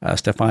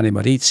Stefania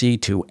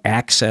Maurizi to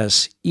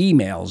access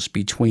emails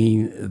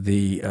between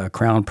the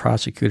Crown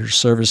Prosecutor's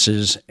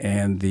Services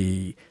and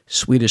the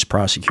Swedish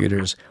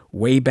prosecutors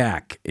way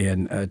back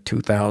in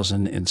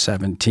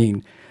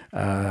 2017.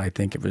 I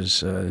think it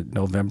was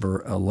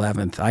November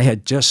 11th. I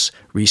had just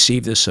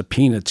received a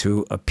subpoena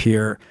to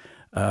appear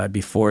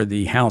before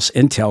the House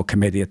Intel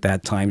Committee at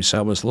that time, so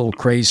I was a little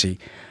crazy.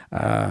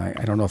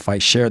 I don't know if I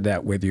shared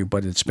that with you,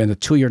 but it's been a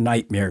 2-year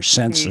nightmare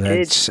since.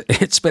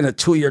 It's been a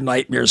 2-year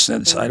nightmare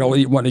since. I don't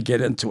even want to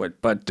get into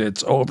it, but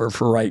it's over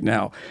for right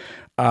now.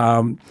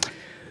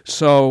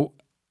 So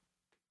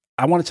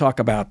I want to talk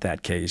about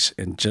that case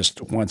in just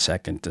 1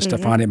 second to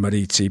Stefania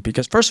Maurizi,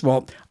 because first of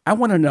all, I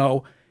want to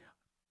know,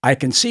 I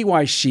can see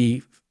why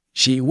she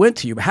went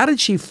to you. How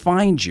did she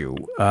find you,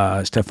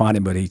 Stefania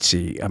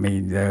Maurizi? I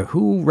mean,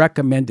 who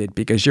recommended?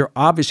 Because you're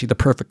obviously the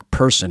perfect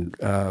person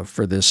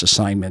for this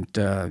assignment.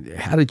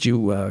 How did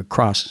you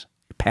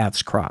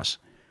paths cross?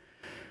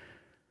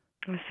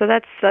 So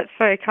that's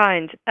very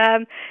kind.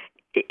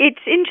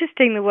 It's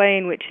interesting the way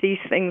in which these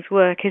things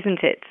work,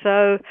 isn't it?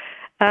 So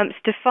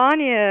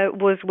Stefania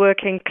was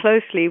working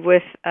closely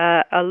with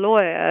a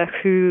lawyer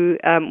who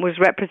was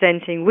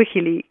representing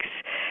WikiLeaks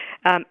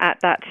at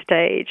that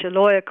stage, a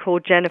lawyer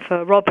called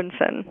Jennifer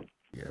Robinson.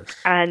 Yes.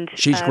 And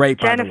she's great,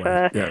 Jennifer,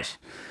 by the way. Yes.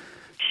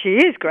 She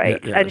is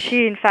great. Yes. And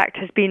she, in fact,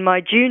 has been my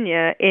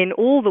junior in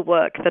all the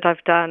work that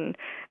I've done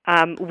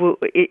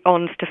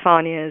on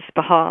Stefania's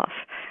behalf.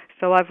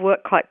 So I've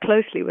worked quite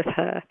closely with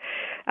her.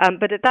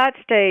 But at that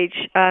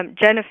stage,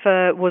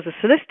 Jennifer was a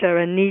solicitor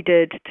and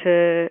needed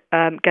to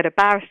get a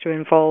barrister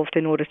involved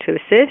in order to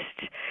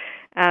assist.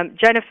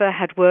 Jennifer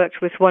had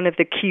worked with one of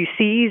the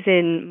QCs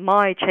in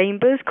my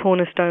chambers,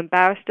 Cornerstone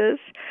Barristers,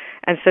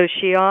 and so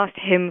she asked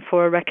him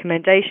for a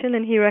recommendation,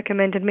 and he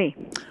recommended me.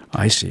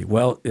 I see.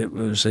 Well, it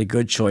was a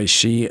good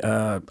choice.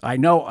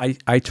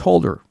 I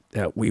told her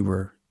that we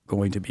were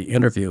going to be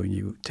interviewing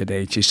you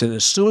today. She said,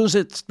 as soon as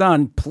it's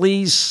done,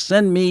 please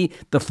send me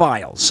the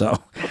file. So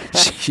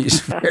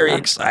she's very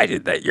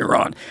excited that you're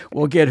on.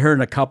 We'll get her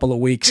in a couple of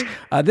weeks.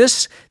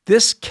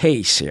 This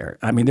case here,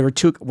 I mean, there were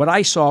two. What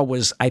I saw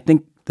was, I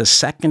think,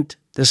 this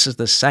is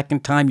the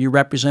second time you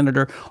represented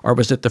her, or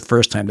was it the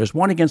first time? There's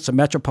one against the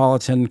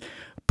Metropolitan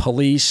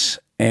Police,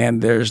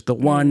 and there's the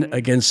one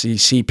against the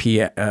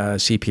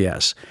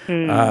CPS.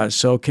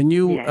 So can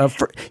you, yes.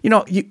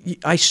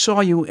 I saw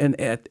you in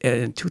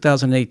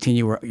 2018.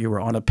 You were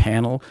on a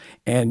panel,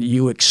 and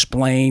you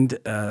explained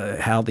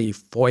how the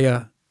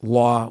FOIA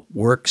law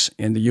works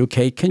in the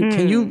UK.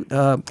 Can you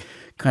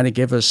kind of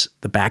give us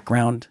the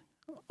background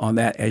on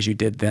that as you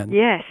did then?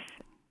 Yes.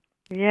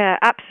 Yeah,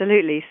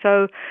 absolutely.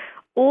 So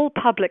all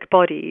public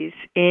bodies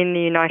in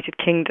the United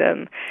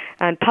Kingdom,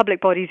 and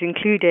public bodies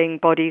including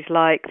bodies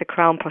like the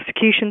Crown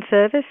Prosecution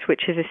Service,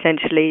 which is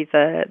essentially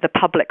the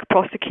public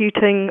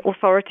prosecuting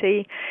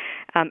authority,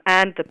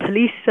 and the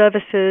police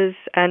services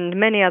and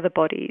many other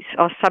bodies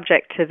are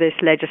subject to this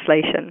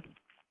legislation.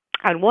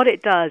 And what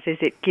it does is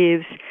it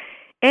gives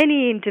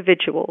any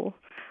individual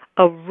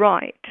a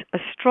right, a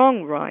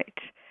strong right,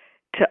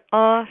 to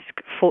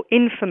ask for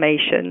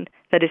information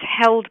that is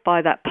held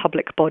by that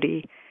public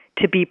body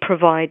to be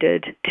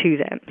provided to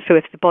them. So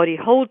if the body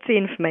holds the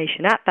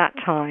information at that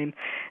time,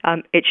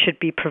 it should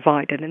be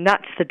provided, and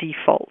that's the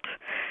default.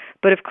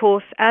 But of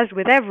course, as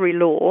with every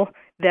law,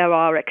 there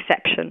are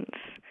exceptions.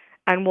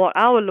 And what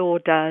our law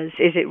does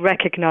is it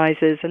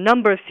recognizes a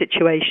number of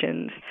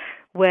situations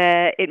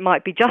where it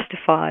might be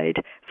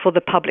justified for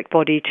the public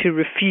body to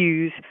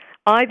refuse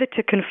either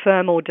to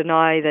confirm or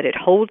deny that it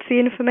holds the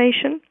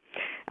information,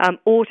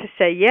 or to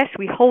say, yes,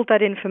 we hold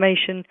that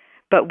information,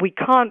 but we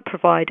can't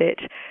provide it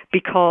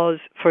because,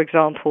 for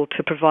example,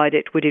 to provide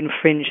it would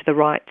infringe the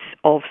rights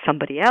of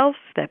somebody else,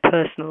 their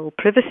personal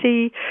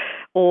privacy,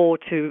 or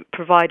to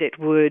provide it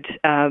would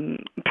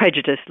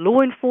prejudice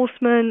law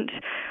enforcement,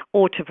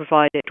 or to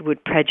provide it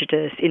would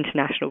prejudice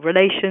international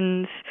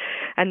relations.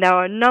 And there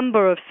are a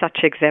number of such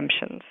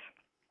exemptions.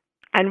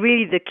 And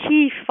really the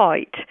key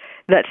fight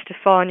that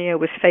Stefania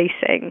was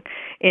facing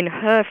in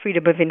her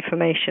Freedom of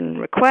Information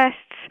requests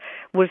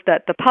was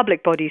that the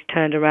public bodies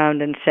turned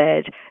around and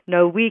said,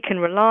 no, we can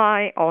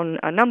rely on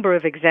a number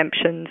of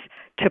exemptions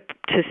to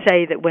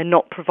say that we're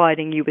not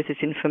providing you with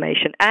this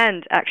information,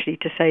 and actually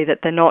to say that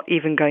they're not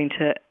even going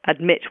to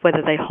admit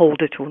whether they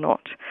hold it or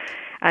not.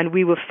 And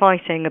we were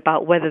fighting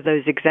about whether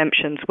those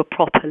exemptions were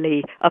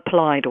properly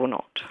applied or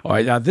not. All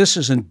right, now this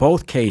is in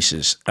both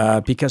cases,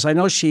 because I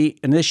know she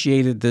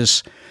initiated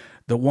this,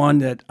 the one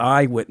that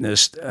I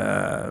witnessed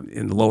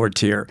in the lower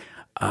tier,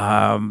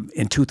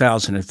 in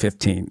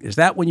 2015. Is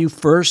that when you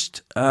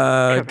first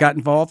got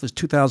involved? Is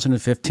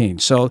 2015.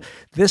 So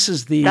this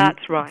is the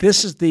That's right.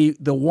 This is the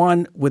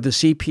one with the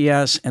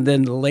CPS, and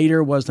then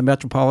later was the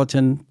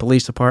Metropolitan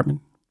Police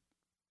Department.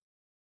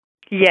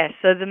 Yes,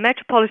 so the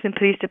Metropolitan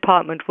Police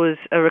Department was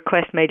a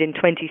request made in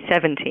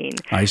 2017.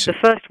 I see. The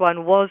first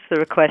one was the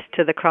request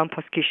to the Crown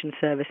Prosecution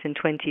Service in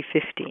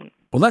 2015.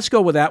 Well, let's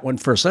go with that one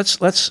first.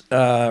 Let's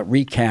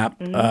recap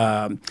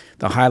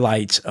the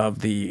highlights of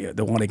the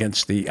one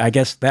against the, I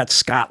guess that's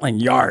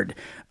Scotland Yard,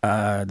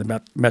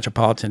 the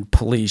Metropolitan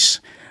Police,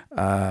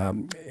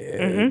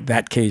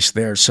 that case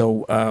there.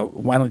 So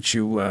why don't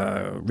you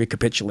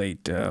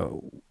recapitulate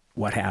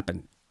what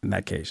happened in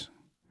that case?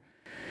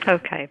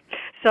 Okay.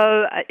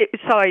 So,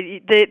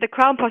 the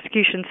Crown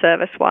Prosecution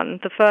Service one,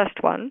 the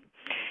first one,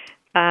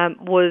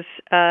 was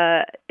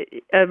a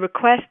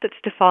request that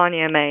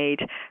Stefania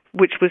made,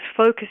 which was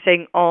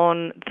focusing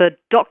on the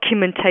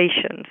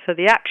documentation, so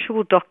the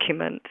actual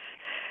documents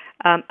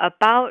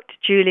about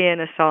Julian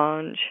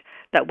Assange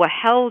that were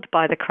held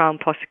by the Crown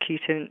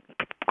Prosecution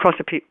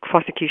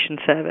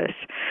Service.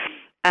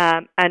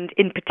 And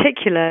in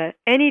particular,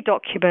 any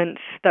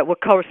documents that were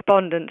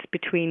correspondence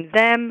between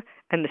them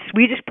and the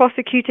Swedish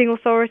Prosecuting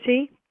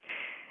Authority,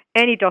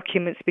 any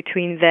documents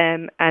between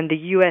them and the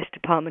U.S.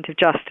 Department of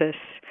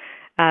Justice,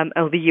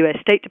 or the U.S.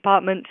 State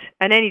Department,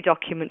 and any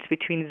documents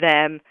between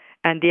them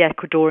and the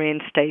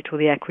Ecuadorian state or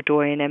the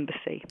Ecuadorian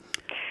embassy.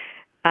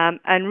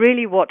 And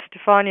really what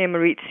Stefania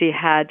Maurizi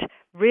had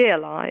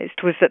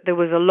realized was that there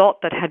was a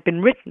lot that had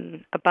been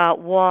written about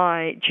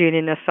why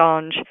Julian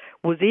Assange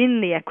was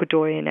in the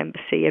Ecuadorian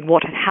embassy and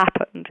what had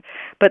happened,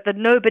 but that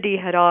nobody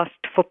had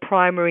asked for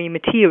primary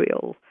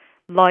material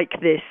like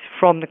this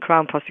from the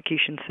Crown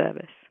Prosecution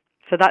Service.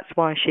 So that's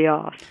why she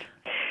asked.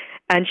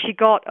 And she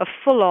got a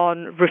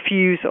full-on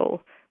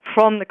refusal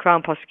from the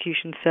Crown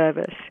Prosecution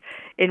Service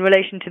in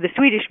relation to the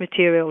Swedish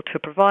material to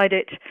provide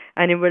it,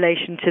 and in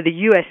relation to the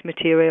U.S.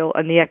 material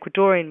and the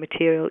Ecuadorian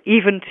material,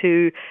 even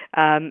to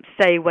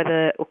say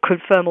whether, or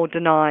confirm or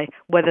deny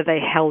whether they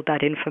held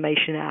that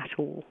information at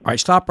all. All right,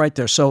 stop right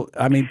there. So,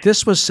 I mean,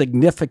 this was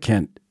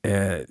significant.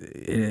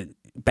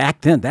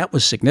 Back then, that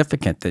was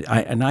significant.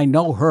 And I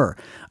know her.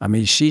 I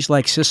mean, she's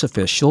like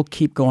Sisyphus. She'll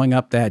keep going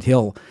up that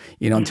hill,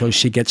 until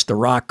she gets the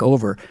rock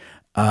over.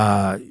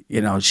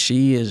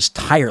 She is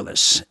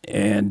tireless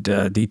and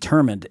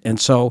determined. And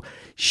so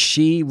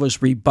she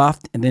was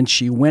rebuffed, and then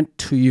she went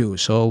to you.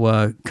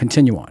 So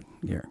continue on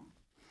here.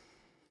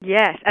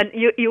 Yes, and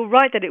you're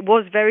right that it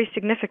was very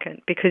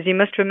significant, because you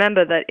must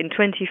remember that in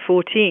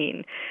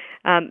 2014,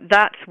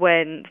 that's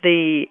when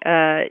the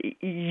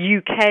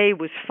UK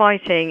was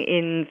fighting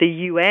in the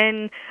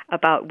UN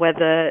about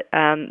whether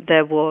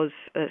there was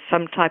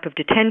some type of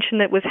detention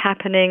that was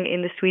happening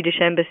in the Swedish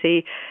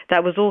embassy.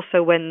 That was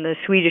also when the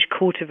Swedish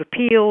Court of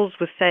Appeals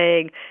was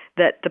saying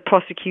that the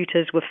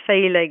prosecutors were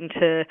failing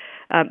to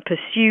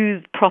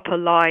pursue proper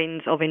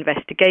lines of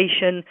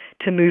investigation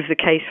to move the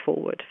case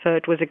forward. So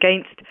it was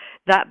against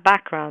that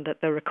background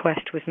that the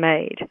request was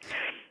made.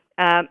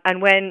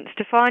 And when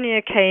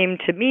Stefania came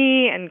to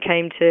me and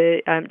came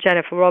to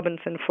Jennifer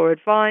Robinson for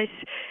advice,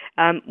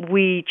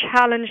 we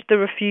challenged the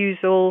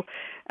refusal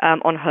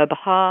on her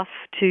behalf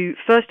to,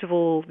 first of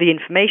all, the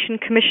Information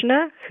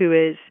Commissioner, who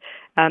is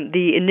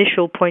the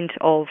initial point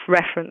of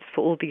reference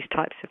for all these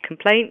types of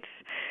complaints,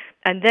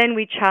 And then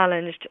we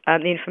challenged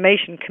the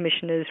Information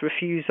Commissioner's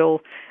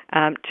refusal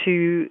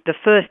to the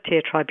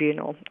first-tier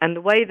tribunal. And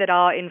the way that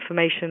our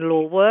information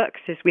law works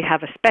is we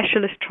have a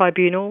specialist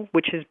tribunal,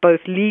 which is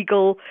both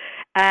legal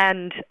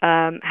and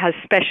has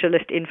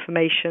specialist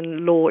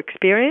information law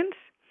experience.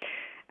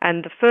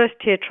 And the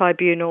first-tier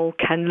tribunal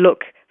can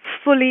look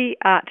fully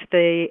at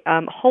the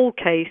whole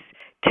case,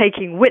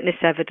 taking witness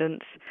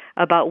evidence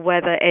about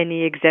whether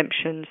any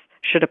exemptions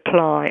should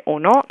apply or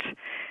not.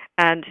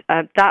 And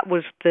that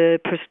was the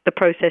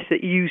process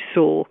that you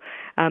saw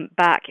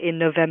back in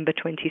November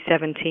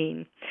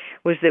 2017,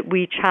 was that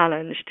we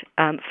challenged,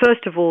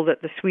 first of all,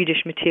 that the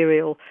Swedish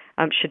material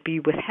should be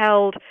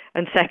withheld,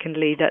 and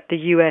secondly, that the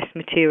US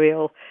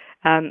material,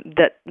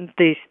 that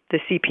the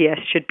CPS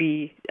should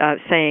be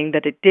saying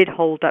that it did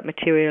hold that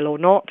material or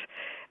not,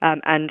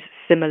 and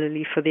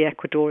similarly for the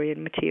Ecuadorian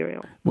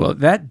material. Well,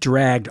 that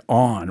dragged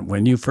on.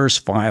 When you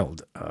first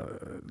filed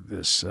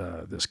this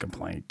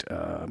complaint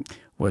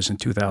was in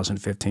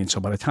 2015. So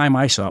by the time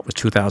I saw it was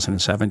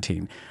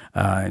 2017.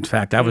 In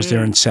fact, I was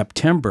there in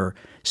September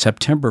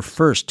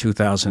 1st,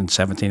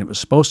 2017. It was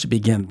supposed to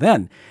begin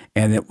then,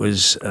 and it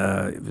was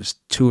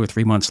 2 or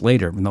 3 months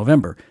later,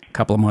 November, a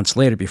couple of months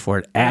later, before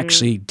it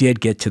actually did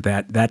get to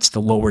that. That's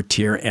the lower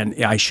tier, and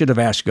I should have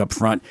asked you up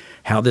front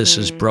how this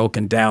is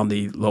broken down,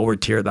 the lower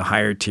tier, the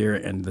higher tier,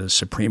 and the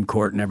Supreme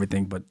Court and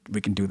everything, but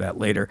we can do that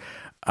later.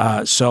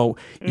 So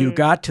you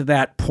got to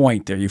that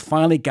point there. You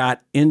finally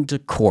got into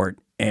court,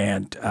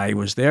 and I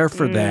was there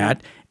for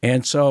that.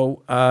 And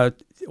so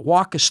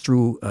walk us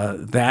through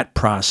that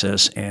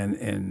process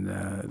and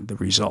the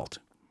result.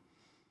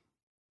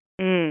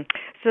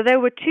 So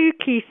there were two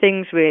key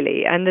things,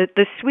 really. And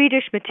the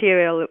Swedish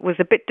material was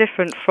a bit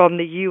different from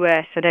the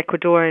US and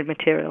Ecuadorian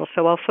material.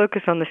 So I'll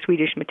focus on the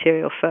Swedish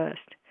material first.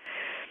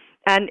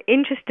 And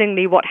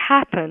interestingly, what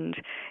happened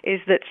is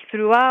that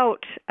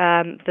throughout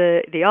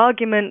the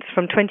arguments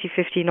from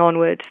 2015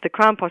 onwards, the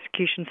Crown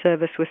Prosecution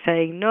Service was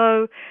saying,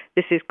 no,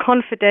 this is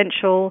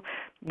confidential.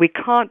 We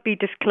can't be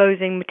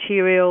disclosing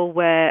material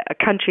where a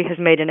country has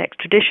made an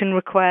extradition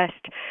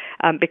request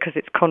because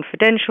it's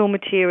confidential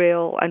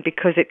material and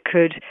because it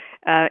could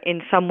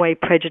in some way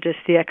prejudice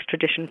the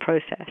extradition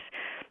process.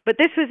 But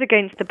this was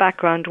against the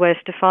background where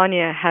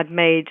Stefania had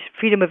made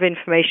freedom of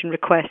information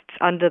requests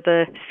under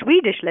the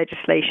Swedish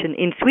legislation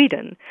in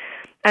Sweden,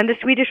 and the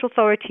Swedish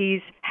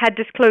authorities had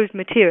disclosed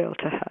material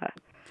to her.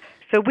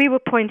 So we were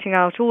pointing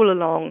out all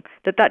along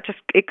that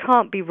it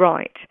can't be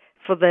right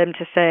for them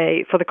to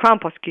say, for the Crown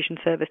Prosecution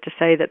Service to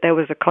say that there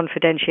was a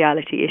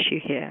confidentiality issue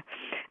here.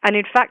 And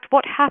in fact,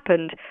 what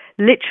happened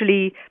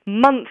literally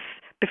months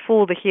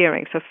before the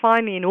hearing, so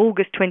finally in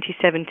August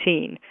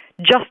 2017,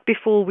 just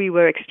before we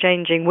were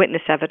exchanging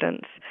witness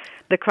evidence,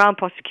 the Crown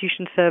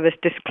Prosecution Service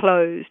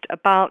disclosed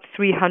about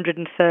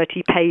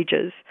 330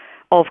 pages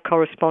of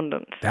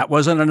correspondence. That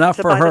wasn't enough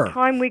for her. So by the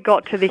time we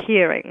got to the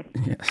hearing,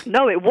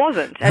 no, it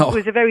wasn't. And it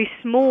was a very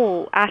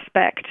small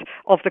aspect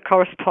of the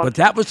correspondence. But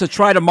that was to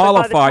try to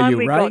mollify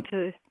you,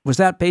 right? Was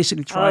that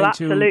basically trying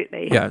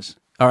absolutely. to... Yes.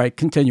 All right,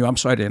 continue. I'm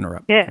sorry to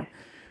interrupt. Yeah.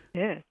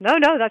 Yeah. No,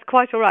 that's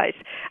quite all right.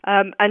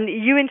 And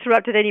you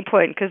interrupt at any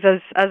point, because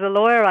as a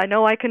lawyer, I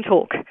know I can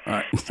talk.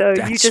 Right. So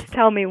you just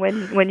tell me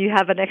when you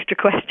have an extra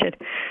question.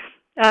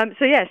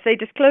 So yes, they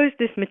disclosed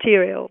this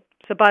material.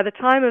 So by the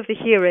time of the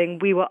hearing,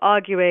 we were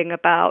arguing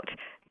about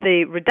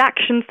the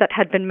redactions that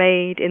had been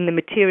made in the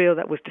material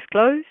that was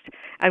disclosed,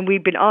 and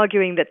we've been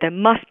arguing that there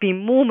must be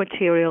more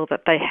material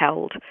that they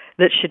held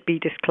that should be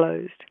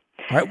disclosed.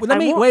 All right.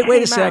 Well,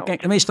 wait a second.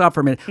 Let me stop for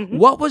a minute. Mm-hmm.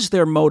 What was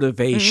their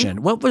motivation?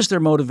 Mm-hmm. What was their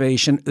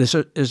motivation?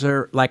 Is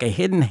there like a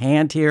hidden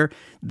hand here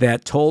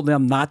that told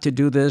them not to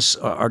do this,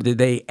 or did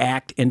they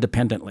act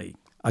independently,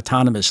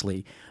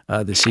 autonomously,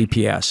 the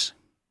CPS?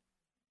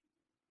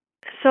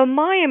 So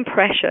my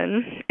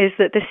impression is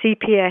that the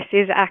CPS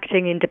is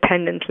acting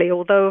independently,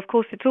 although, of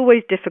course, it's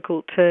always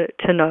difficult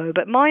to know.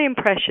 But my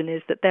impression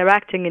is that they're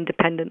acting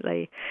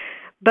independently.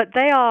 But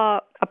they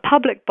are a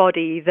public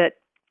body that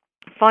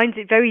finds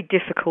it very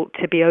difficult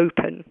to be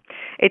open.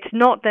 It's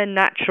not their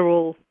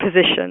natural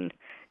position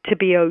to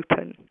be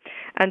open.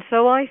 And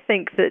so I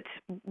think that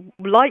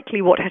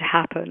likely what had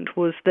happened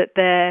was that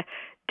their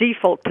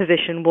default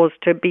position was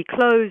to be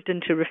closed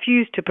and to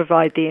refuse to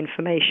provide the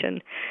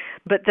information.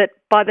 But that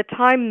by the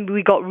time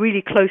we got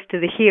really close to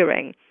the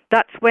hearing,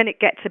 that's when it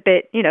gets a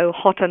bit,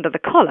 hot under the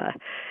collar.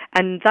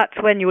 And that's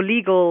when your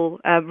legal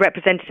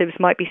representatives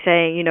might be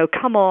saying,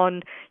 come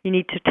on, you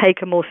need to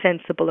take a more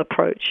sensible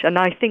approach. And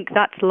I think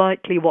that's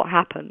likely what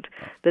happened,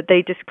 that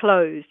they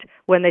disclosed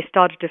when they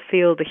started to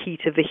feel the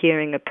heat of the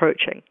hearing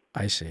approaching.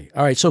 I see.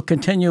 All right, so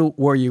continue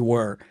where you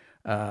were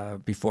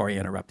before I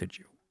interrupted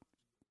you.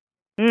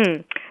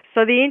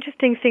 So the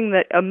interesting thing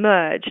that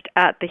emerged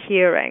at the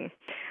hearing,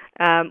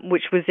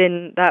 which was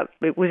in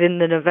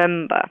the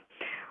November,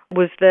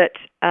 was that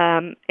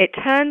it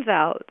turns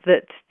out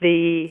that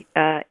the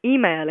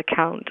email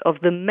account of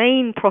the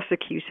main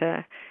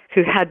prosecutor,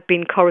 who had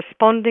been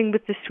corresponding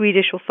with the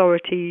Swedish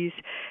authorities,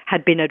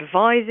 had been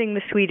advising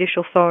the Swedish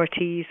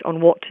authorities on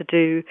what to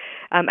do,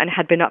 and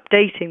had been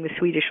updating the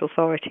Swedish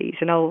authorities.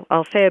 And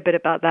I'll say a bit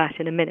about that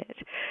in a minute.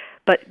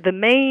 But the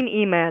main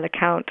email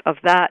account of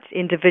that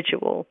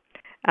individual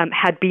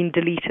had been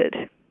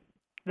deleted.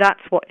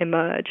 That's what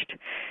emerged.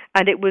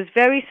 And it was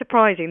very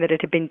surprising that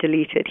it had been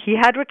deleted. He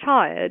had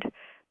retired,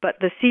 but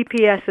the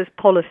CPS's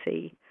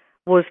policy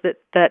was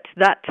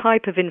that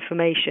type of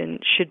information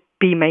should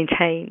be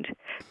maintained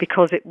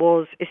because it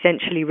was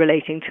essentially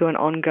relating to an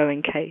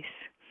ongoing case.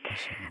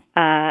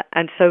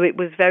 And so it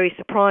was very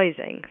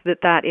surprising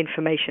that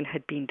information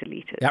had been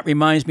deleted. That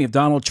reminds me of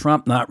Donald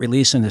Trump not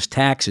releasing his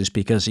taxes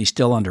because he's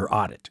still under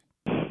audit.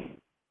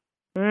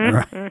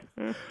 Right.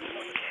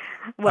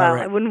 Well,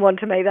 right. I wouldn't want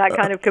to make that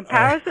kind of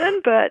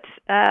comparison, but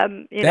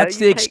that's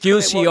the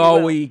excuse he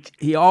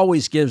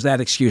always gives. That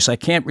excuse: I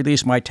can't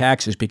release my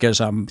taxes because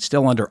I'm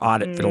still under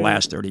audit for the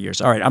last 30 years.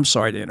 All right, I'm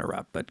sorry to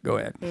interrupt, but go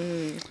ahead.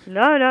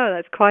 No,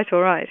 that's quite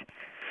all right.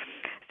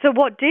 So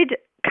what did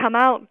come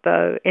out,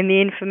 though, in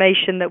the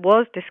information that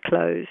was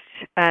disclosed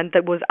and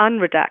that was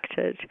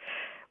unredacted,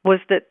 was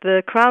that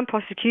the Crown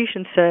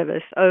Prosecution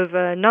Service,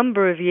 over a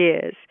number of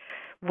years,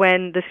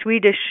 when the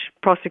Swedish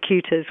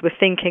prosecutors were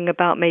thinking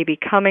about maybe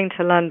coming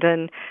to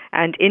London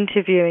and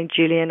interviewing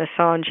Julian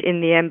Assange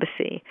in the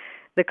embassy,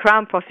 the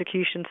Crown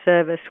Prosecution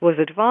Service was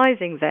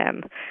advising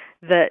them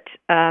that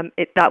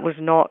that was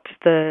not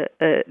the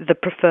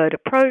preferred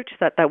approach,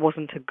 that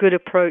wasn't a good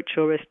approach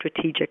or a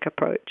strategic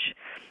approach.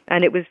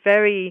 And it was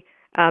very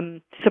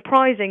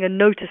surprising and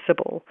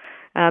noticeable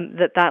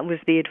that was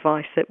the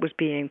advice that was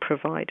being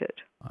provided.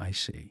 I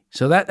see.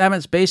 So that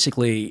was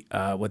basically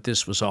what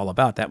this was all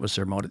about. That was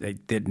their motive. They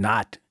did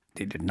not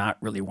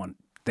really want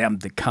them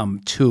to come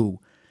to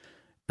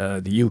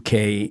the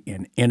UK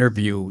and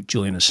interview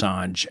Julian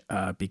Assange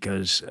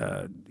because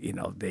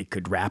they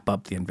could wrap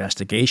up the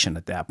investigation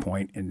at that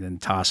point and then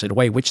toss it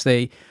away, which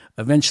they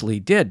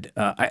eventually did.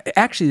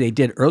 Actually, they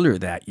did earlier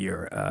that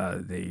year.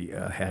 They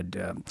had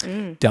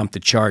dumped the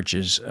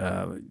charges.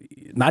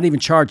 Not even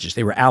charges;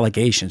 they were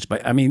allegations.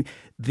 But I mean,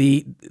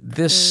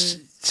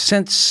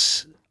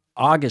 since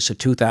August of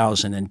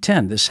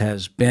 2010, this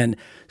has been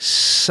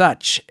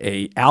such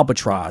a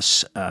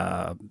albatross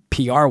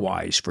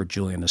PR-wise for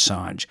Julian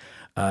Assange.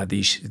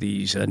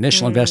 These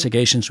initial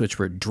investigations, which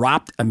were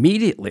dropped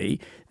immediately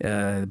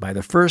by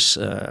the first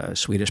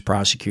Swedish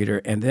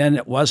prosecutor, and then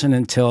it wasn't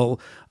until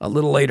a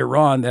little later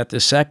on that the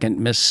second,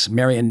 Miss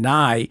Marian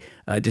Nye,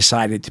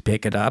 decided to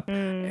pick it up.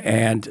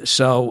 And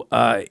so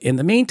in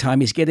the meantime,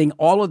 he's getting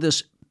all of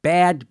this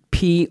bad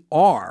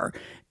PR,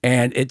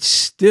 and it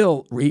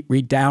still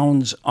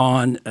redounds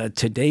on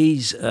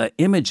today's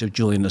image of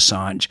Julian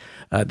Assange,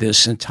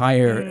 this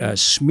entire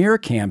smear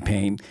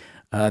campaign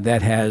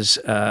that has,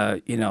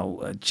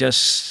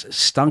 just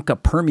stunk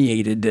up,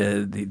 permeated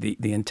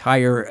the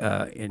entire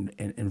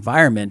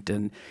environment.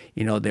 And,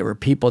 there were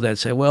people that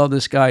say, well,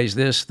 this guy's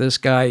this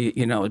guy,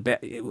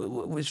 it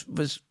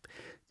was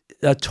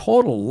a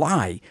total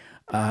lie.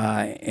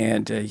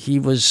 And he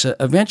was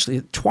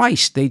eventually,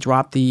 twice they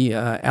dropped the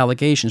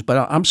allegations.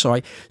 But I'm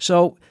sorry.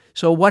 So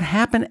what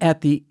happened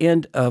at the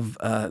end of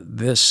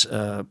this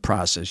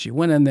process? You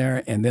went in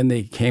there, and then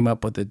they came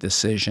up with a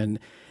decision.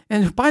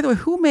 And by the way,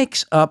 who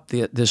makes up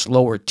this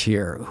lower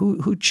tier?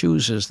 Who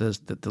chooses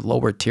the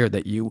lower tier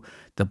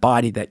the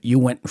body that you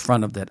went in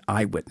front of that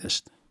I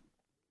witnessed?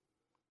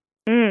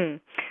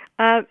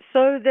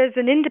 So there's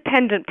an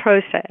independent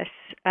process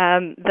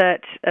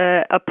that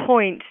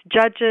appoints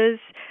judges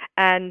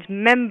and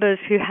members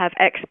who have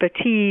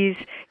expertise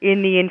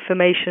in the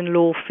information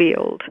law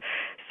field.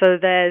 So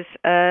there's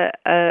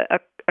a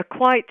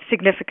quite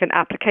significant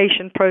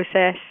application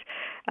process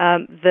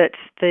that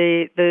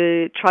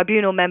the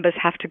tribunal members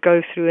have to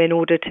go through in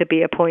order to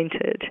be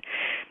appointed.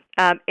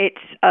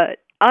 It's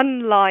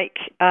unlike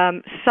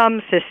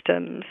some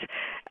systems.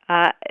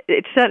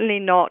 It's certainly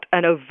not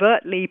an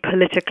overtly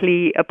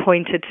politically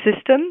appointed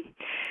system.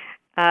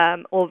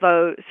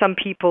 Although some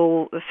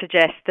people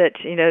suggest that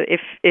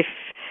if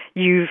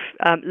you've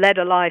led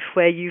a life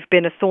where you've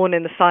been a thorn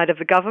in the side of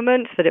the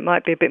government, that it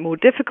might be a bit more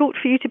difficult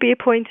for you to be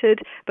appointed.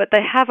 But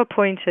they have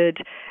appointed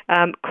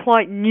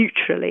quite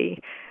neutrally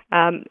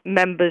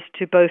members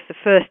to both the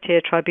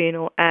first-tier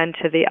tribunal and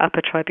to the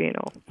upper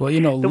tribunal. Well,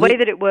 the way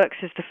that it works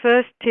is the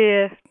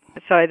first-tier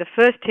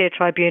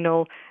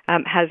tribunal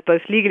has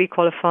both legally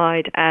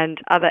qualified and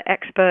other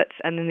experts,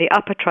 and then the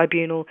upper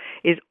tribunal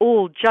is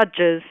all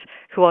judges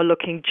who are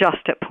looking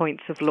just at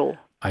points of law.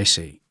 I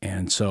see.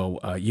 And so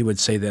you would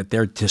say that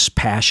they're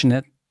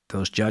dispassionate,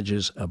 those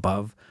judges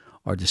above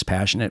are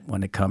dispassionate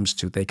when it comes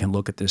to they can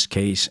look at this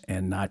case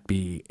and not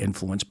be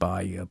influenced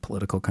by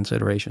political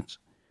considerations?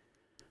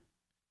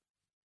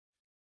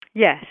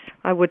 Yes,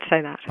 I would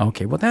say that.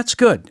 Okay, well, that's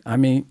good. I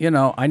mean,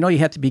 I know you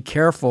have to be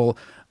careful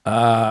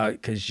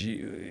because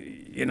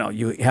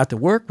you have to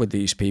work with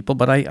these people,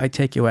 but I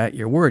take you at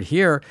your word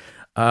here.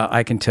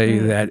 I can tell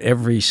you that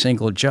every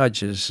single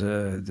judge is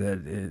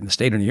in the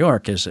state of New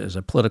York is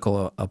a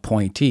political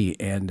appointee,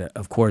 and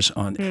of course,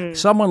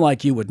 someone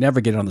like you would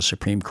never get on the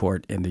Supreme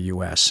Court in the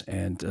U.S.,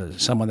 and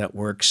someone that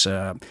works.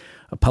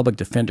 A public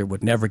defender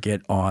would never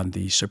get on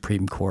the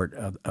Supreme Court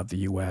of the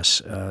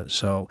U.S.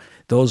 So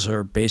those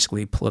are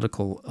basically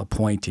political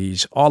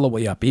appointees all the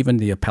way up, even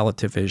the appellate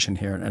division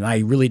here. And I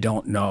really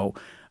don't know,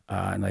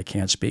 and I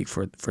can't speak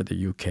for the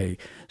U.K.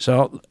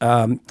 So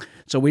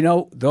we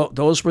know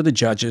those were the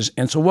judges.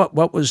 And so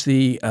what was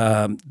the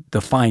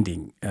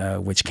finding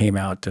which came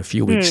out a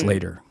few weeks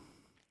later?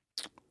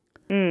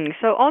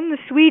 So on the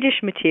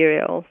Swedish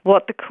material,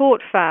 what the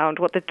court found,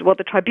 what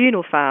the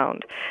tribunal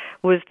found,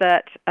 was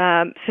that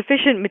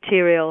sufficient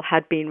material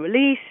had been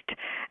released,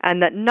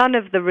 and that none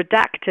of the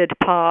redacted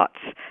parts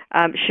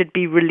should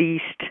be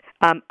released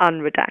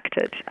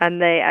unredacted.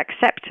 And they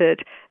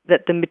accepted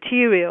that the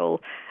material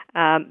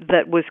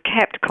that was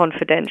kept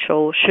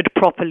confidential should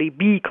properly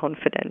be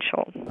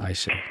confidential. I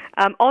see.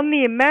 On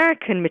the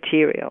American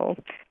material,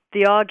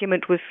 the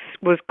argument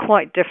was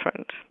quite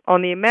different.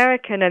 On the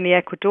American and the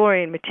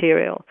Ecuadorian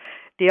material,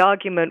 the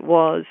argument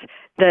was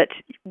that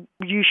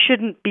you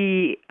shouldn't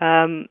be,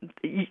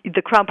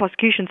 the Crown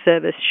Prosecution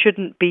Service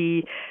shouldn't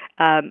be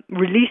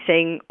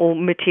releasing all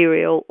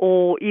material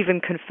or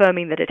even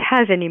confirming that it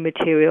has any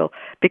material,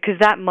 because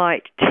that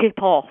might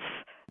tip off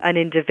an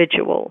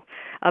individual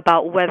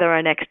about whether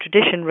an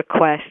extradition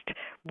request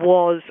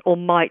was or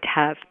might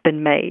have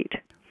been made.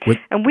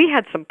 And we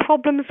had some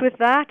problems with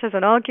that as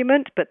an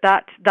argument, but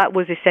that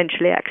was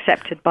essentially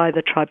accepted by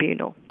the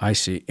tribunal. I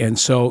see. And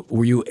so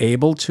were you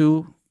able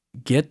to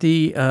get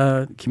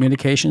the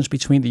communications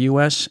between the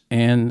U.S.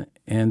 and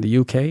the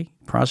U.K.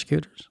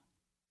 prosecutors?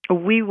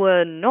 We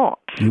were not.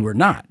 You were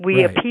not?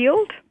 We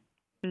appealed.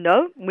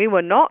 No, we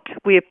were not.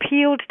 We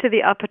appealed to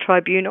the upper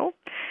tribunal,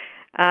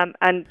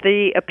 and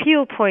the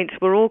appeal points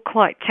were all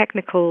quite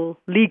technical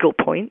legal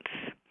points.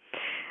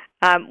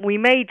 We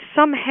made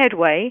some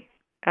headway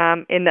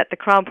in that the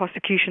Crown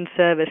Prosecution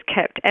Service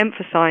kept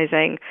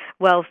emphasizing,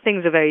 well,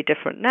 things are very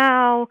different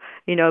now.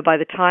 You know, by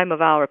the time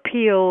of our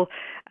appeal,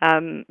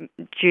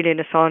 Julian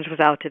Assange was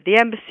out of the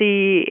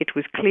embassy. It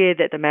was clear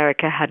that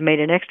America had made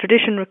an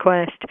extradition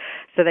request.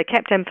 So they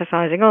kept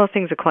emphasizing, oh,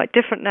 things are quite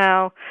different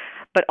now.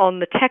 But on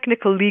the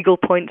technical legal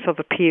points of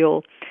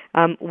appeal,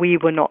 we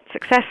were not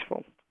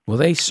successful. Well,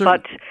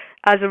 But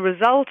as a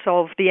result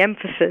of the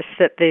emphasis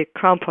that the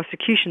Crown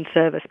Prosecution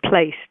Service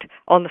placed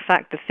on the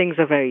fact that things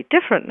are very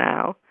different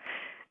now,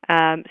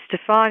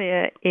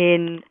 Stefania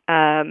in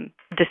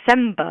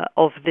December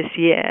of this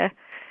year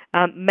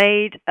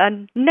made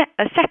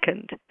a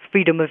second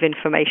Freedom of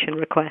Information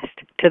request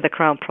to the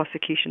Crown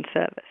Prosecution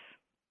Service.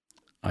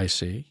 I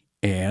see.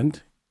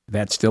 And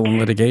that's still in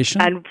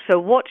litigation? And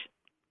so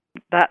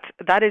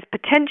that is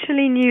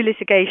potentially new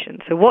litigation.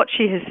 So what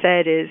she has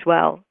said is,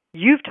 well,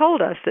 you've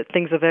told us that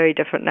things are very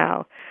different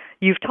now.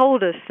 You've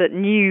told us that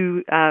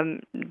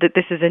that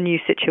this is a new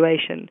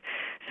situation.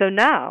 So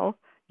now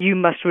you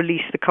must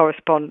release the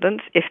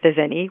correspondence, if there's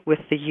any, with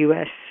the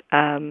U.S.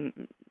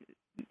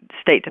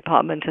 State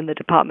Department and the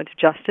Department of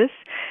Justice.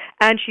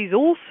 And she's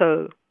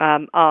also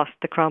asked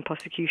the Crown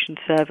Prosecution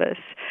Service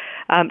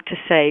to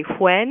say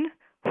when,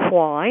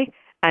 why,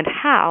 and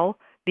how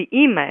the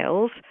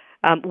emails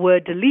were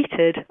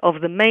deleted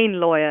of the main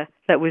lawyer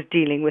that was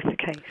dealing with the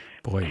case.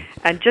 Boy.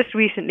 And just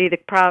recently, the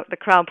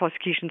Crown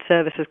Prosecution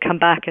Service has come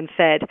back and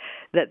said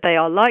that they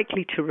are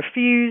likely to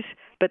refuse,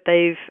 but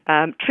they've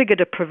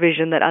triggered a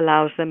provision that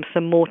allows them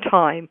some more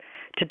time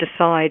to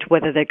decide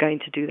whether they're going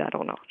to do that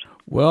or not.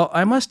 Well,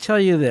 I must tell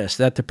you this,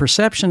 that the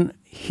perception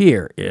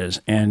here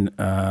is, and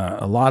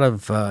a lot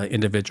of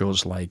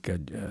individuals like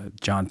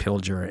John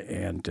Pilger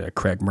and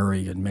Craig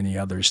Murray and many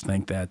others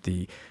think that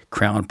the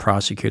Crown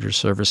Prosecutor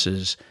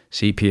Services,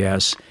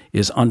 CPS,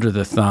 is under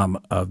the thumb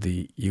of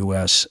the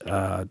U.S.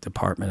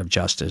 Department of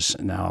Justice.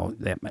 Now,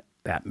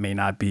 that may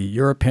not be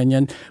your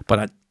opinion,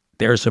 but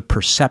there's a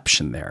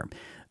perception there.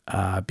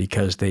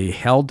 Because they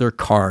held their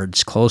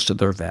cards close to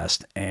their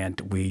vest,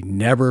 and we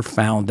never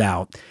found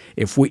out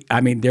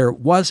there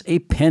was a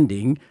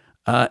pending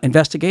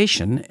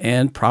investigation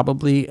and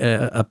probably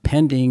a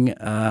pending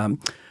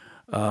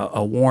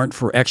a warrant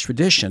for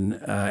extradition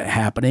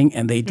happening,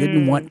 and they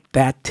didn't want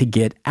that to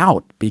get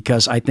out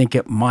because I think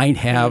it might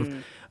have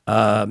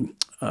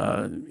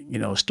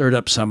stirred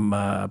up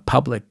some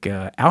public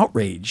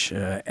outrage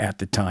at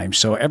the time.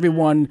 So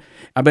everyone,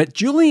 but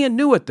Julian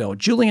knew it though.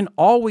 Julian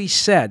always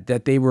said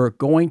that they were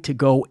going to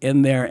go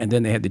in there, and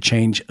then they had the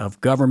change of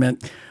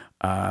government,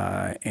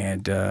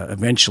 and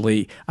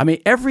eventually,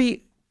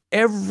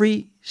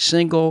 every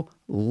single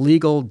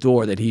legal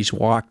door that he's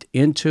walked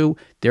into,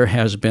 there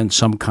has been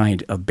some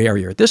kind of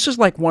barrier. This is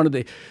like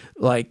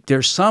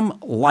there's some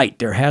light.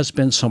 There has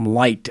been some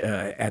light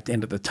at the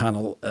end of the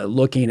tunnel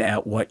looking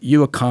at what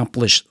you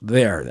accomplished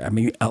there.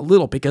 A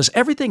little, because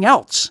everything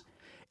else,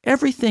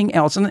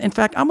 and in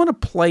fact, I'm going to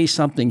play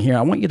something here.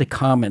 I want you to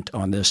comment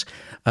on this.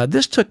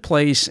 This took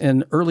place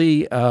in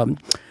early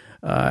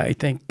I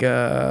think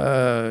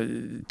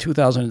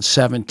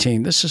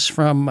 2017. This is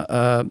from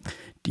the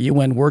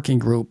UN Working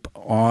Group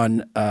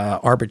on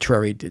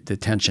Arbitrary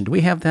Detention. Do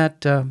we have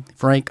that,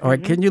 Frank? All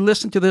right, can you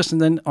listen to this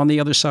and then on the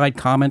other side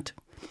comment?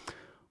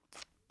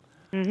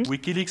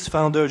 WikiLeaks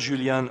founder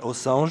Julian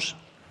Assange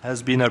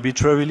has been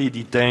arbitrarily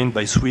detained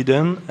by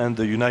Sweden and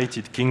the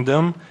United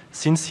Kingdom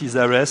since his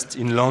arrest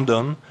in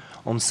London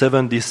on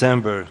 7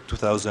 December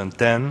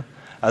 2010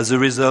 as a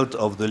result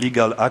of the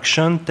legal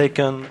action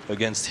taken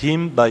against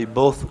him by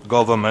both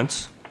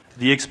governments.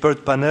 The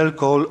expert panel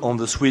called on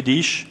the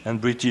Swedish and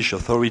British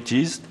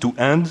authorities to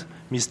end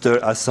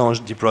Mr. Assange's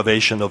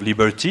deprivation of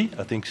liberty.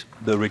 I think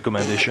the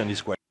recommendation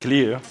is quite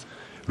clear.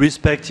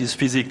 Respect his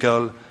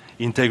physical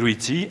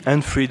integrity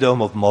and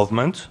freedom of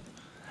movement,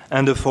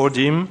 and afford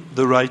him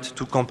the right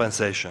to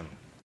compensation.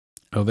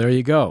 Oh, there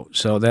you go.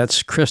 So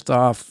that's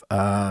Christoph,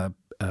 I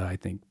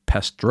think,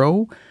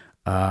 Pestro,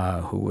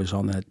 who was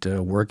on that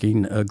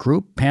working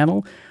group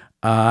panel.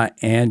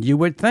 And you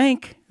would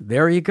think,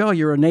 there you go,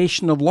 you're a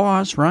nation of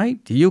laws, right?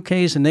 The UK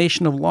is a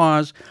nation of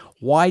laws.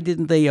 Why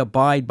didn't they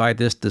abide by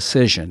this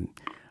decision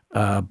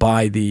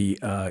by the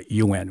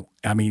UN?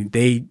 I mean,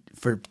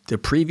 for the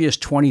previous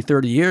 20,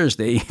 30 years,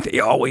 they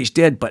always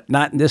did, but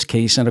not in this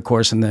case, and of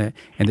course in the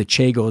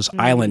Chagos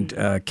Island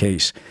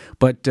case.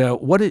 But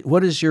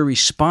what is your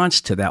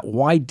response to that?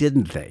 Why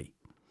didn't they?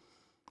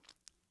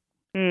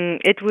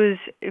 It was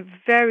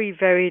very,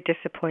 very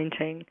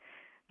disappointing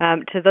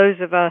to those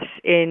of us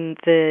in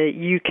the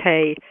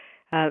UK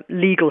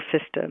legal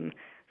system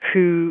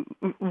who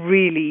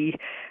really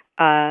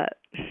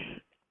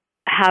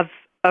have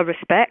a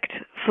respect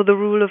for the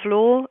rule of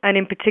law, and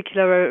in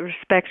particular a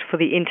respect for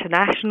the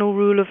international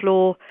rule of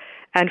law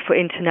and for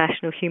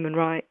international human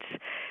rights.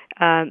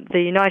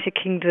 The United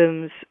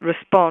Kingdom's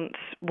response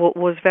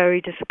was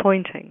very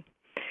disappointing.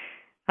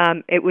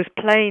 It was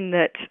plain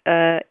that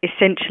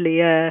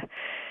essentially a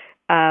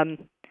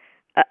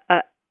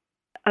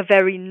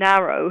very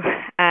narrow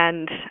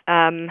and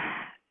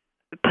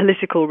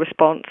political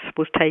response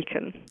was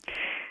taken,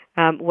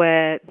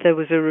 where there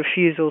was a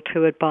refusal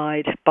to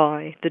abide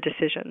by the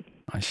decision.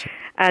 I see.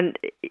 And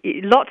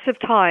lots of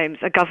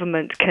times a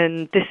government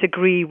can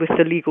disagree with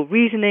the legal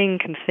reasoning,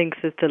 can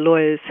think that the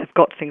lawyers have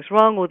got things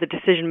wrong or the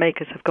decision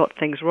makers have got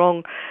things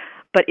wrong.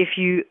 But if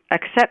you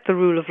accept the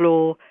rule of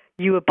law,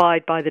 you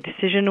abide by the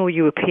decision or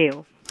you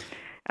appeal.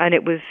 And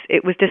it was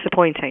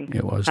disappointing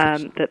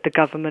that the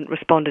government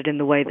responded in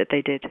the way that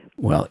they did.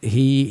 Well,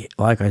 he,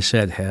 like I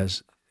said,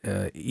 has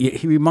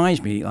he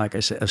reminds me, like I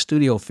said, of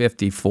Studio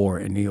 54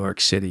 in New York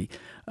City,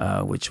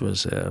 which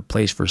was a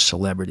place for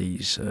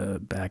celebrities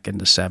back in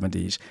the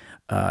 70s.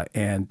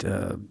 And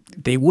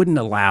they wouldn't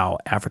allow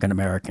African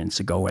Americans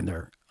to go in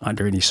there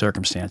under any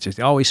circumstances.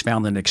 They always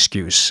found an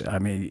excuse. I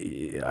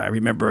mean, I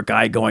remember a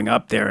guy going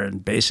up there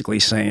and basically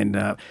saying,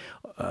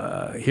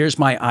 here's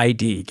my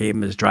ID, gave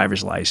him his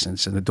driver's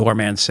license, and the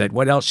doorman said,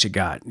 what else you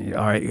got?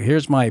 All right,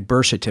 here's my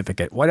birth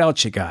certificate. What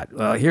else you got?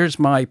 Here's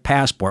my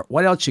passport.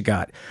 What else you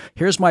got?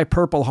 Here's my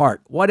Purple Heart.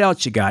 What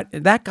else you got?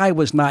 And that guy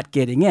was not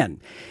getting in.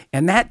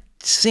 And that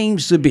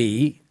seems to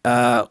be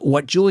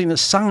what Julian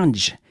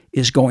Assange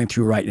is going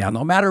through right now.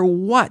 No matter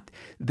what,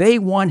 they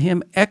want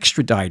him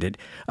extradited.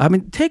 I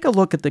mean, take a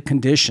look at the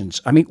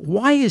conditions. I mean,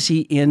 why is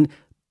he in?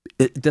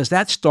 Does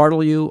that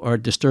startle you or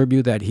disturb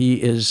you that he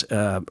is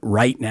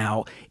right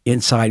now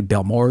inside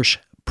Belmarsh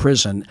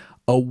prison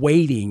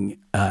awaiting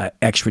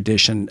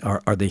extradition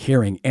or the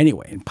hearing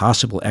anyway, and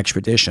possible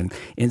extradition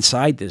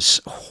inside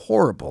this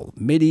horrible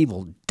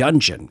medieval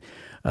dungeon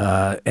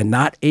and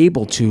not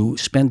able to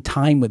spend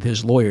time with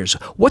his lawyers?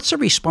 What's the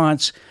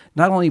response,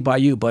 not only by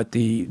you, but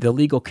the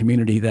legal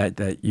community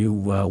that you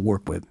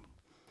work with?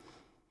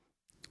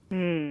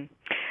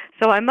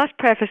 So I must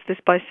preface this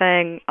by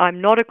saying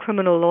I'm not a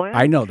criminal lawyer.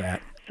 I know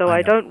that. So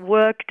I don't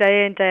work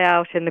day in, day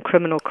out in the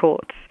criminal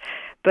courts.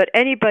 But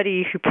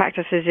anybody who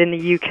practices in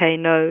the UK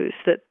knows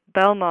that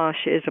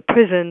Belmarsh is a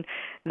prison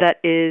that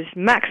is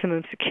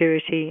maximum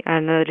security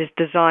and that is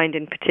designed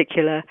in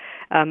particular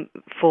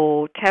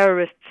for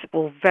terrorists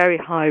or very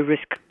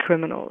high-risk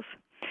criminals.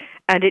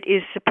 And it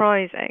is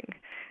surprising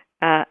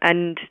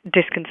and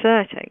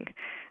disconcerting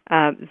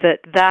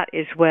that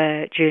is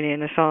where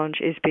Julian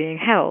Assange is being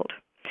held,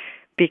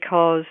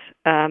 because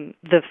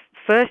the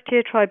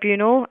First-Tier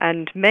Tribunal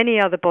and many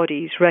other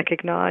bodies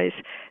recognize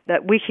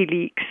that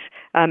WikiLeaks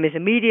is a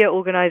media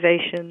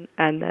organization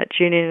and that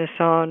Julian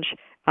Assange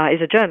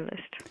is a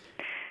journalist.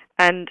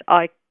 And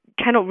I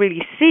cannot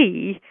really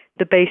see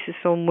the basis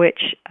on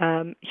which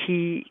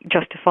he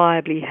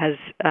justifiably has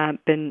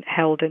been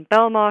held in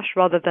Belmarsh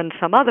rather than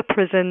some other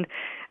prison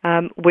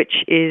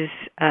which is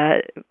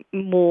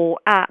more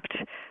apt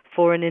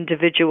for an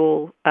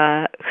individual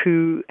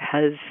who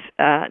has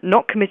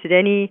not committed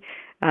any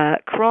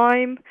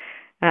crime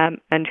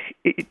and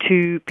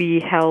to be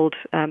held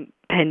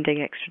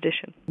pending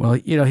extradition. Well,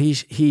 you know,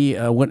 he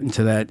went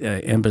into that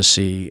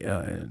embassy,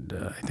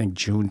 I think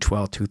June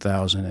 12,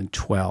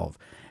 2012,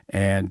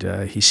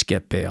 and he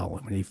skipped bail.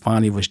 When he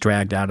finally was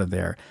dragged out of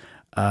there,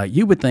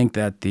 you would think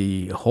that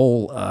the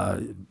whole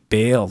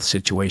bail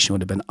situation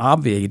would have been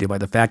obviated by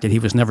the fact that he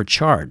was never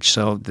charged.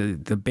 So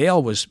the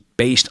bail was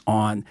based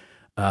on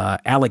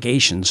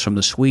allegations from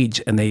the Swedes,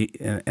 and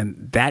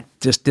that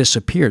just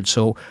disappeared.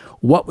 So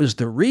what was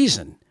the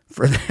reason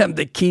for them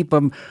to keep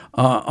him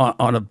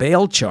on a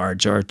bail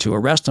charge, or to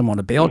arrest him on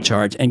a bail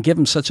charge and give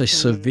him such a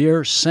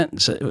severe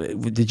sentence?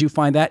 Did you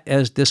find that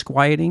as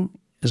disquieting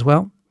as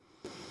well?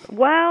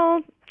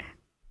 Well,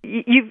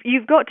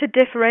 you've got to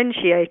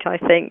differentiate, I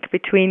think,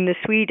 between the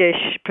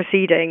Swedish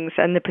proceedings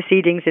and the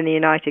proceedings in the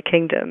United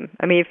Kingdom.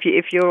 I mean,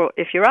 if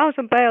you're out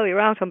on bail, you're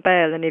out on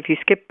bail, and if you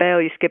skip bail,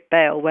 you skip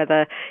bail.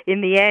 Whether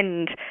in the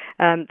end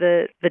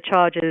the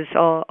charges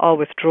are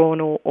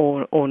withdrawn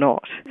or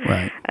not.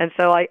 Right. And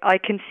so I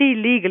can see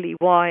legally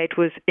why it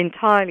was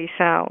entirely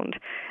sound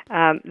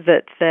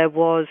that there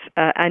was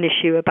an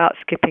issue about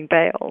skipping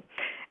bail.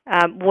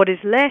 What is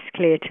less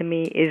clear to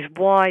me is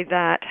why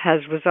that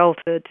has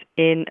resulted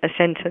in a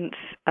sentence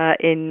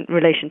in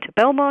relation to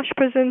Belmarsh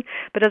prison.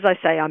 But as I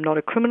say, I'm not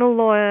a criminal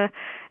lawyer.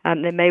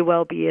 There may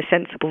well be a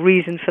sensible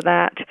reason for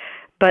that.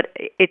 But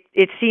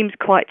it seems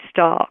quite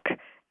stark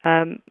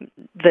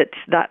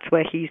that's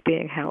where he's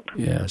being held.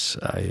 Yes,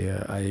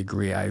 I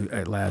agree.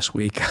 Last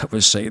week I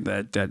was saying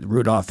that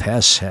Rudolf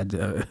Hess had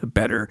a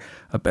better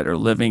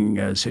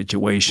living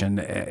situation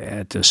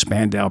at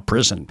Spandau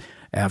prison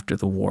after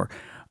the war.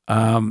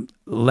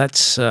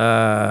 Let's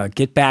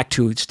get back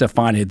to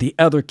Stefania, the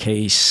other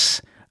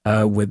case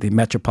with the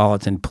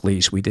Metropolitan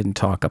Police. We didn't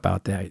talk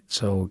about that.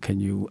 So can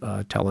you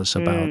tell us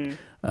about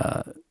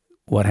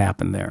what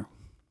happened there?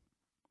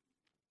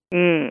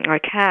 I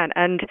can.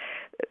 And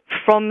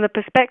from the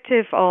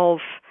perspective of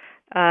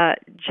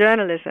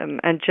journalism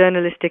and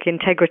journalistic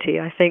integrity,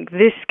 I think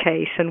this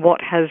case and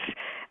what has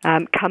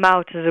come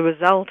out as a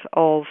result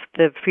of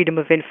the Freedom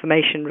of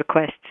Information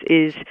requests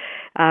is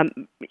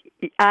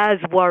as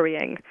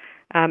worrying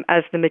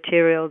as the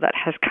material that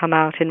has come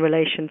out in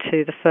relation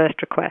to the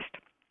first request.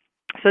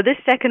 So this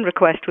second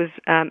request was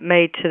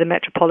made to the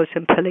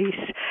Metropolitan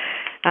Police,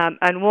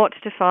 and what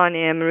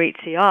Stefania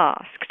Maurizi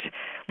asked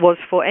was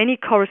for any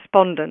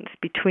correspondence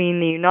between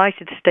the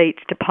United States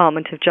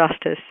Department of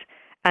Justice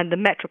and the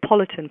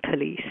Metropolitan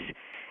Police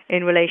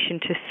in relation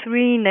to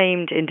three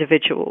named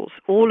individuals,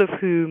 all of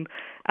whom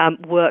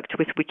worked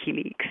with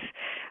WikiLeaks.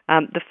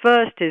 The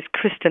first is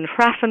Kristen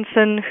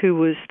Hrafnsson, who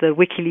was the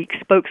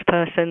WikiLeaks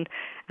spokesperson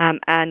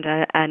and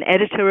an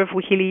editor of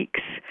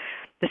WikiLeaks.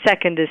 The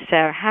second is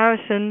Sarah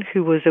Harrison,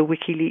 who was a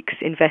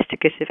WikiLeaks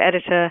investigative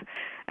editor.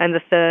 And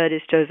the third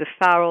is Joseph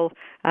Farrell,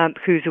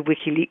 who's a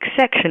WikiLeaks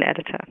section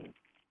editor.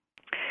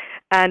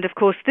 And, of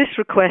course, this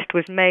request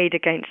was made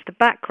against the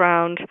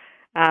background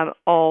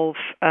of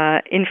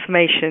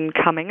information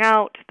coming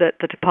out that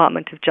the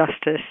Department of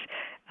Justice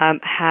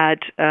had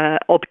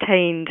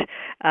obtained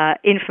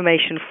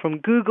information from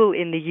Google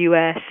in the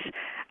U.S.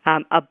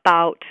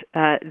 About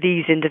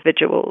these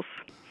individuals.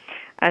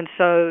 And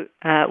so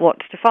what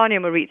Stefania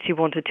Maurizi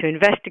wanted to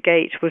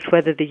investigate was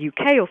whether the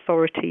UK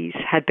authorities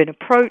had been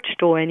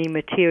approached or any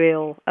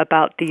material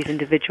about these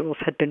individuals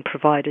had been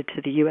provided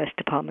to the US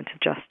Department of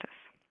Justice.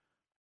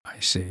 I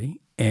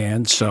see.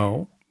 And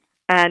so?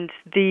 And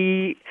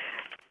the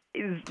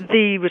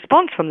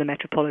response from the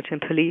Metropolitan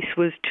Police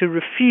was to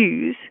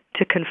refuse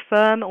to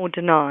confirm or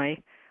deny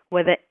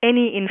whether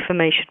any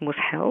information was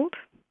held.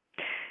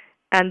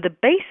 And the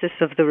basis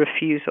of the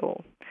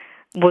refusal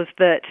was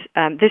that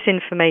this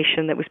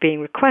information that was being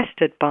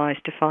requested by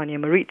Stefania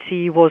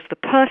Maurizi was the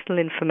personal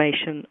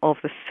information of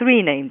the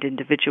three named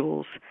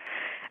individuals,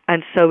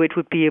 and so it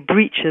would be a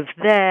breach of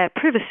their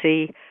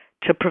privacy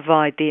to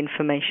provide the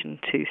information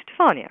to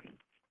Stefania.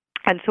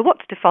 And so what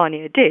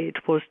Stefania did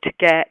was to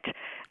get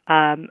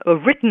a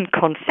written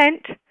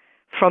consent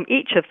from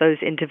each of those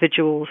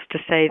individuals to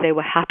say they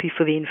were happy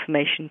for the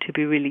information to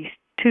be released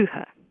to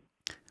her.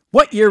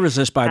 What year was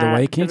this, by the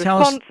way? Can you tell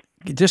us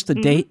just the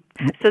date?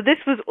 So this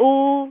was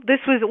all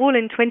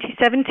in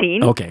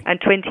 2017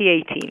 and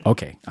 2018.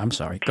 Okay, I'm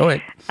sorry. Go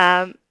ahead.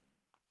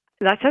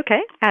 That's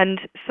okay. And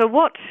so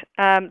what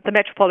the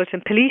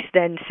Metropolitan Police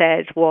then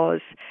said was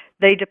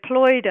they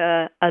deployed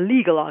a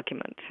legal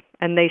argument,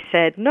 and they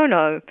said,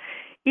 no,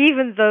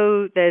 even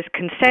though there's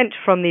consent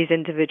from these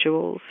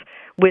individuals,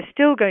 we're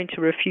still going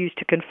to refuse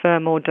to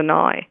confirm or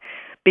deny,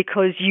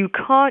 because you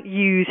can't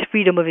use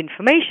freedom of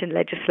information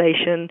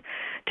legislation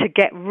to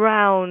get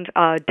round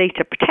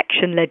data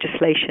protection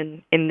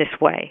legislation in this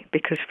way,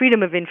 because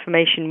freedom of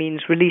information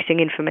means releasing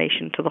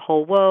information to the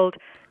whole world,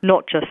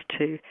 not just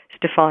to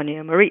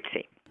Stefania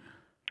Maurizi.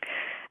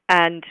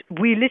 And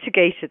we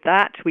litigated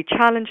that, we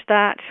challenged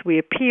that, we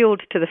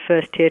appealed to the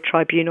first-tier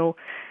tribunal,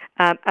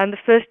 and the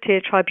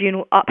first-tier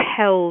tribunal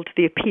upheld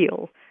the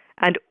appeal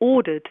and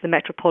ordered the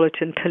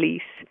Metropolitan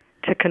Police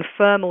to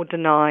confirm or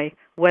deny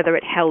whether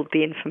it held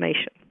the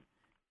information.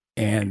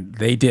 And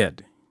they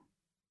did.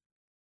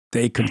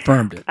 They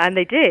confirmed it. And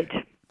they did.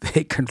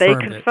 They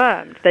confirmed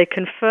it. They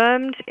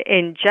confirmed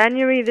in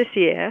January this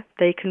year,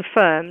 they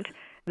confirmed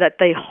that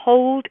they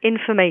hold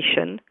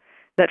information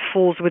that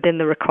falls within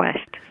the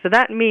request. So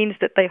that means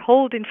that they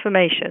hold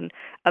information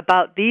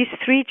about these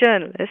 3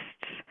 journalists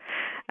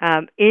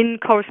in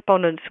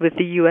correspondence with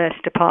the U.S.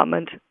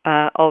 Department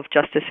of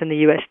Justice and the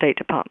U.S. State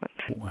Department.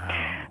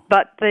 Wow.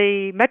 But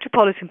the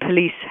Metropolitan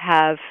Police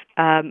have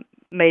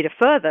made a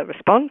further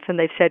response, and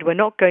they've said, we're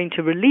not going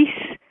to release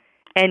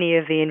any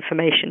of the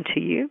information to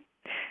you.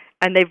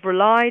 And they've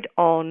relied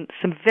on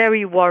some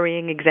very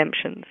worrying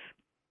exemptions.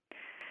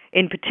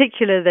 In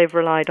particular, they've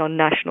relied on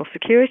national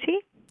security.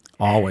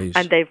 Always.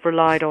 And they've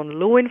relied on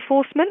law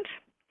enforcement.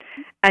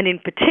 And in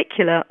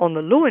particular, on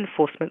the law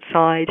enforcement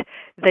side,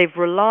 they've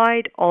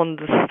relied on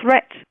the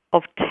threat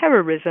of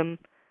terrorism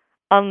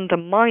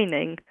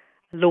undermining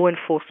law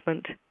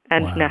enforcement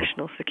and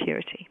national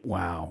security.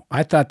 Wow.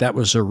 I thought that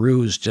was a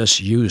ruse just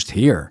used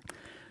here.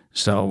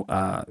 So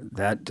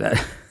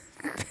that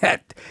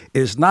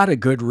is not a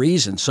good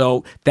reason.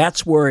 So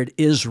that's where it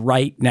is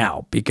right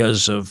now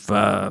because of...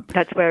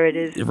 that's where it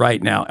is.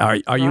 Right now.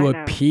 Are you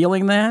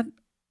appealing that?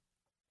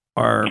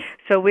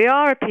 So we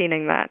are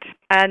appealing that.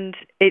 And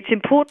it's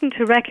important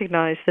to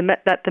recognize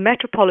that the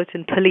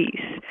Metropolitan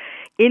Police,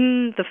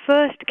 in the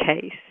first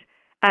case,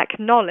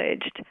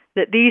 acknowledged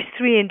that these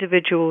 3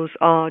 individuals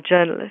are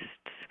journalists.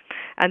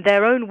 And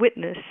their own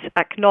witness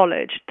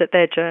acknowledged that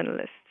they're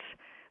journalists.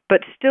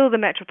 But still the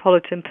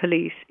Metropolitan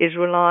Police is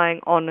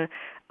relying on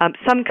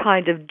some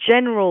kind of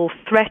general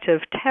threat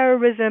of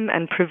terrorism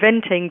and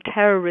preventing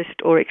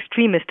terrorist or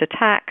extremist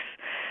attacks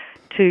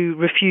to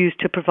refuse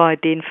to provide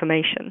the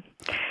information.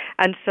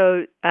 And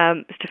so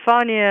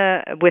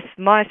Stefania, with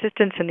my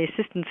assistance and the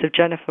assistance of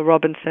Jennifer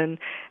Robinson,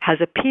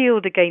 has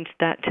appealed against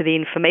that to the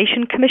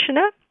Information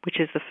Commissioner, which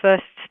is the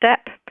first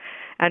step,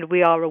 and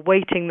we are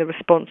awaiting the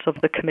response of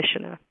the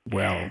Commissioner.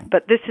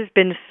 But this has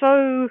been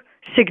so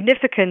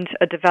significant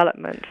a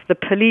development, the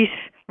police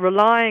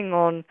relying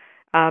on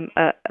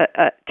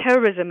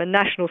terrorism and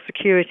national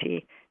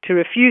security to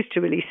refuse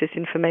to release this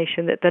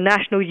information, that the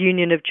National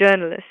Union of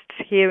Journalists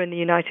here in the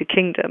United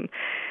Kingdom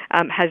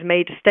has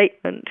made a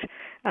statement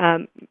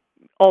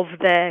of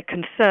their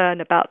concern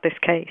about this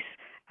case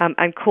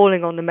and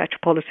calling on the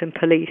Metropolitan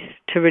Police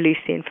to release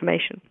the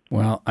information.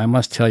 Well, I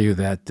must tell you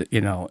that,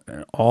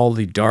 all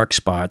the dark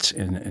spots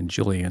in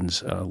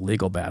Julian's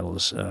legal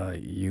battles,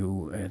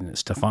 you and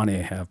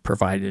Stefania have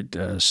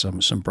provided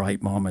some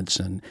bright moments,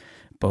 and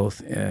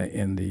both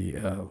in the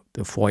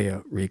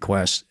FOIA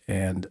request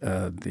and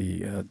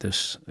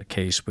this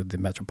case with the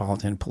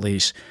Metropolitan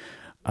Police.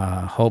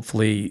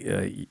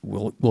 Hopefully,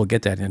 we'll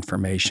get that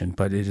information,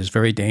 but it is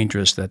very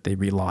dangerous that they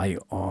rely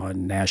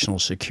on national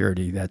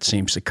security. That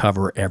seems to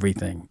cover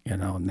everything.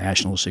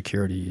 National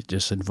security, you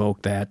just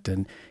invoke that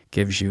and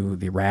gives you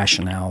the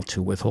rationale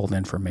to withhold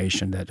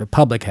information that the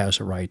public has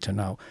a right to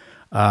know.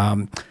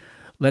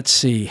 Let's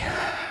see.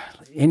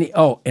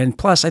 And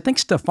plus, I think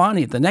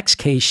Stefania, the next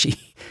case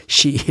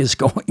she is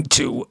going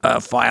to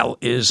file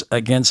is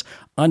against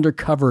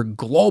Undercover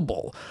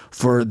Global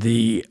for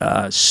the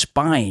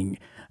spying,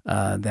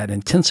 that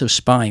intensive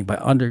spying by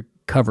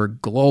Undercover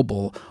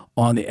Global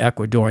on the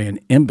Ecuadorian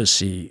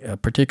embassy,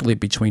 particularly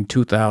between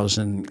June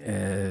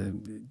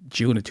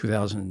of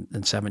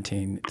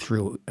 2017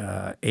 through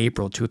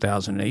April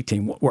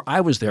 2018, where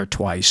I was there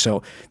twice.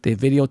 So they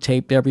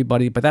videotaped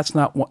everybody, but that's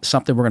not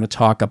something we're going to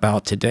talk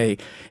about today,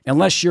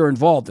 unless you're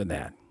involved in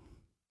that.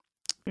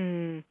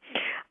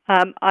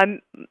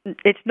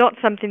 It's not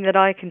something that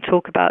I can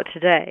talk about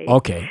today.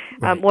 Okay.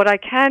 Right. What I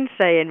can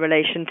say in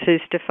relation to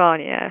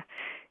Stefania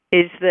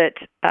is that,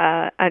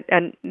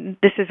 and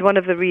this is one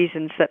of the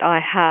reasons that I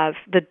have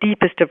the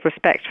deepest of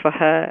respect for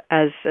her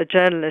as a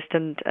journalist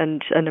and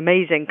an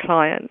amazing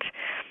client,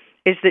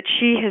 is that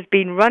she has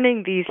been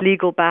running these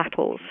legal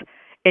battles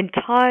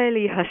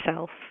entirely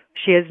herself.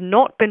 She has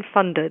not been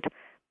funded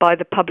by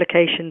the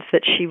publications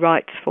that she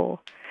writes for.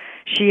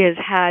 She has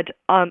had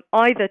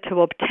either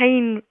to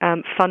obtain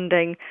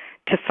funding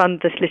to fund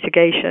this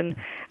litigation,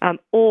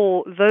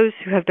 or those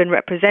who have been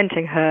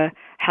representing her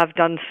have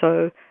done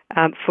so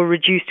for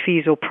reduced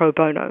fees or pro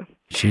bono.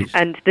 Jeez.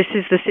 And this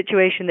is the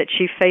situation that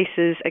she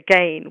faces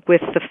again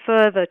with the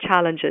further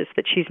challenges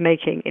that she's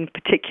making, in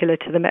particular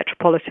to the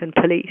Metropolitan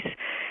Police,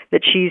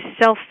 that she's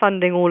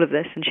self-funding all of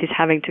this and she's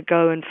having to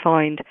go and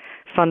find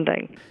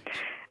funding.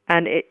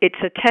 And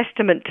it's a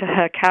testament to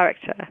her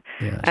character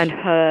and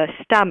her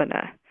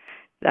stamina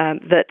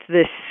that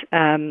this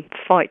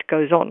fight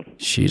goes on.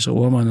 She's a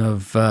woman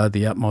of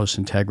the utmost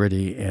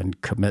integrity and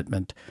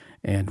commitment,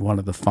 and one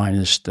of the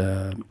finest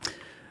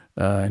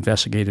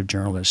investigative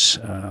journalists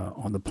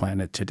on the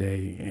planet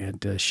today.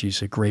 And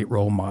she's a great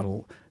role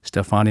model.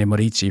 Stefania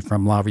Maurizi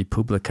from La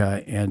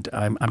Repubblica. And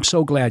I'm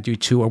so glad you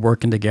two are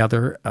working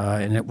together.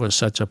 And it was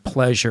such a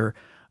pleasure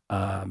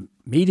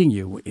meeting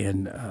you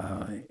in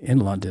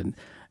London.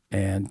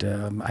 And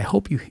I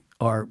hope you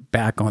are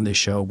back on the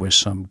show with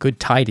some good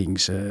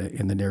tidings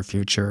in the near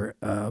future.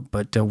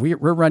 But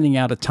we're running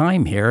out of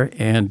time here.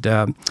 And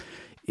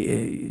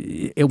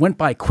it went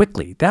by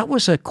quickly. That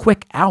was a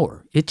quick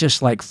hour. It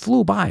just like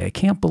flew by. I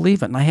can't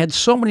believe it. And I had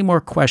so many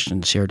more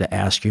questions here to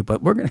ask you,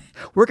 but we're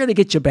gonna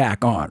get you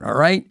back on, all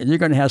right? And you're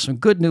gonna have some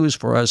good news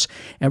for us,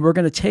 and we're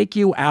gonna take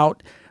you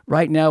out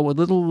right now with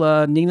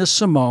little Nina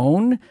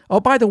Simone. Oh,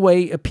 by the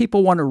way, if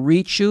people want to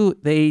reach you,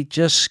 they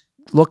just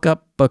look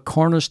up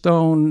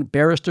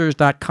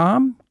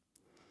cornerstonebarristers.com.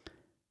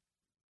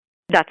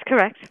 That's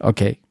correct.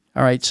 Okay.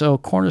 All right. So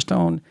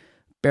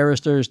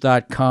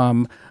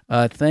cornerstonebarristers.com.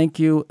 Thank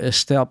you,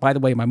 Estelle. By the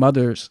way, my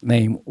mother's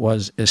name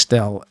was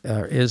Estelle,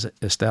 is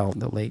Estelle,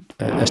 the late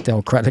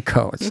Estelle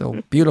Credico. It's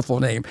a beautiful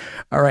name.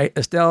 All right.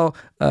 Estelle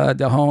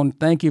Dehon,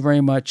 thank you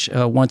very much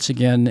once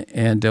again,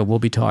 and we'll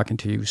be talking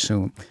to you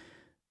soon.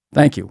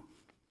 Thank you.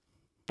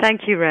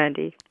 Thank you,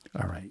 Randy.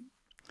 All right.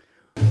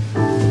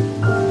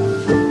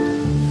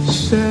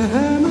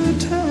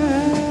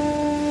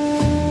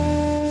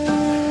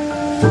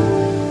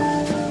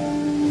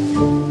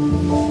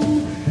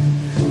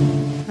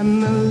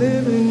 And the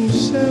living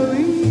so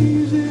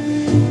easy.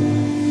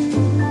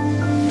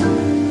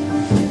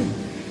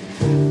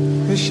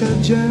 We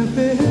shall jump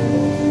in,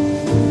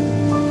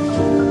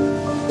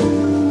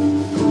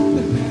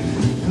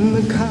 and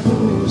the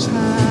cotton is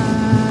high.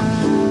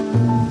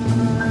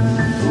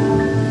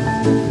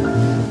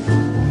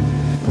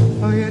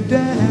 Oh, your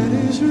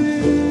daddy's rich,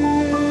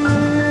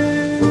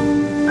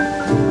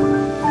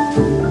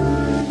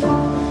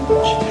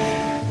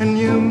 and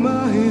your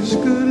ma is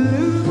good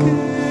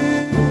looking.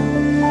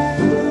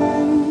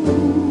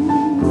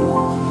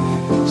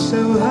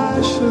 So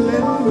hush,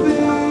 little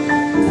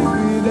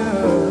baby,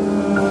 don't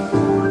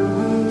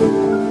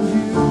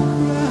you cry.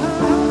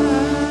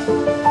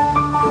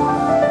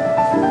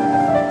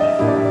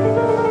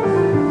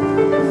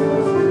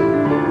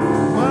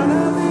 One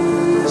of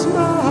these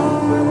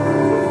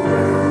mornings,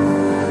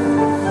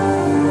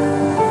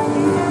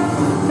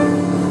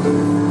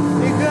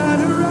 you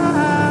gotta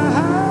rise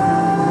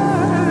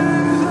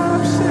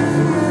up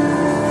singing,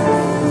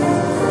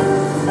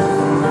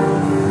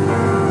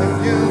 and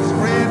you'll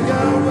spread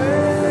your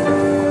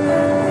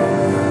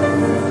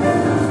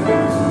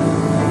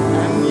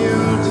and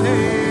you'll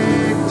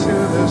take to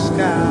the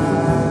sky.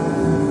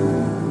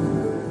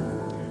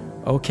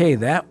 Okay,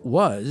 that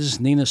was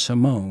Nina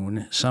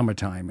Simone,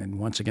 Summertime. And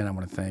once again, I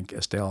want to thank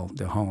Estelle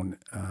Dehon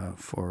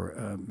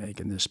for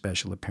making this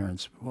special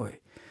appearance. Boy,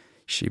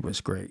 she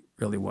was great,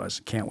 really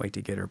was. Can't wait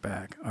to get her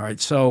back. All right,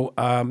 so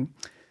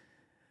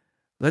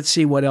let's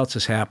see what else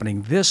is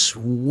happening. This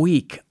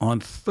week on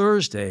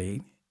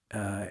Thursday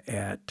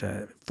at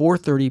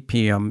 4:30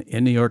 p.m.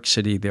 in New York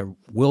City, there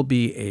will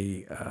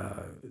be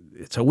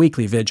it's a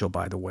weekly vigil,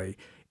 by the way,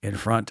 in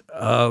front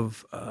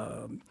of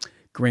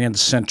Grand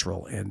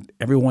Central, and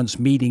everyone's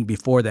meeting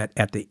before that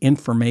at the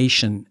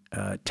Information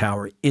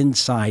Tower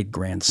inside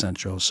Grand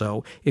Central.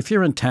 So if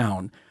you're in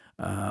town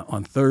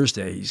on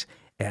Thursdays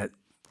at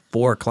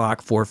 4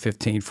 o'clock,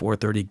 4:15,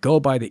 4:30, go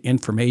by the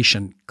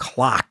information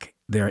clock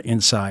there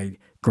inside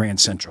Grand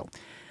Central.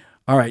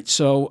 All right,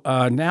 so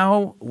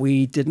now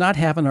we did not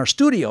have in our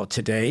studio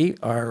today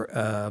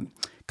our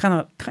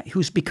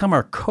who's become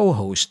our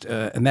co-host,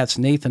 and that's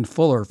Nathan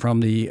Fuller from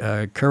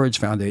the Courage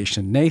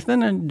Foundation.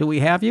 Nathan, and do we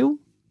have you?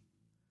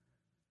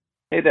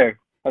 Hey there.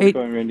 How's it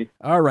going, Randy?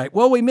 All right.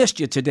 Well, we missed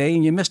you today,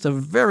 and you missed a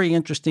very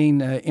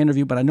interesting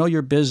interview, but I know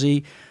you're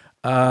busy.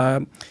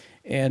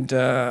 And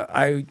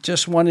I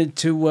just wanted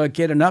to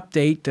get an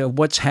update of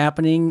what's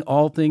happening,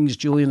 all things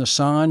Julian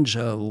Assange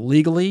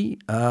legally,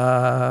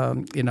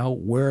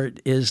 where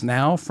it is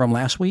now from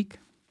last week.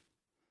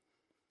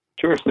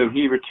 Sure. So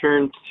he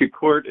returned to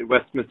court at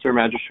Westminster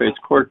Magistrates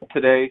Court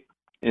today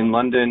in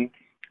London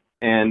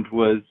and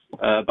was,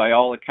 by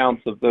all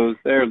accounts of those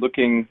there,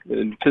 looking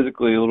in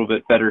physically a little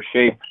bit better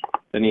shape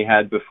than he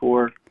had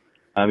before.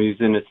 He was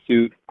in a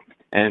suit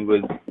and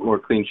was more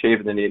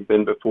clean-shaven than he had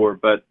been before.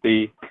 But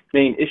the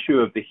main issue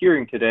of the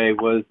hearing today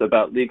was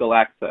about legal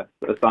access,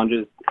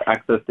 Assange's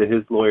access to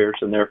his lawyers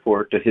and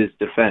therefore to his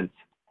defense.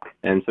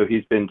 And so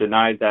he's been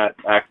denied that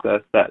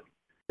access that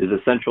is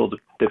essential to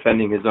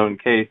defending his own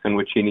case, in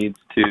which he needs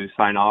to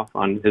sign off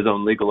on his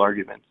own legal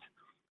arguments.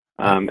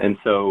 And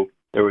so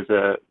there was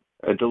a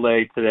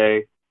delay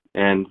today,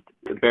 and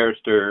the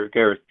barrister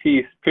Gareth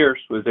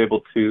Pierce was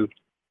able to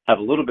have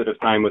a little bit of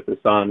time with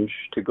Assange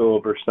to go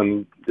over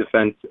some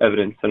defense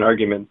evidence and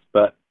arguments,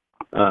 but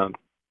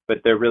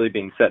they're really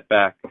being set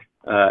back.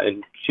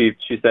 And she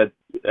said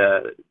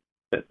that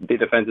the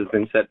defense has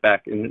been set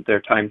back in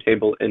their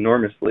timetable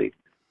enormously,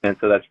 and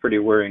so that's pretty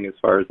worrying as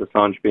far as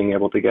Assange being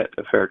able to get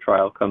a fair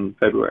trial come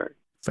February.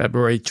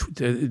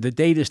 The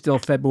date is still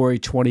February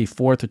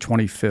 24th or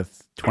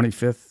 25th.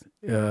 25th.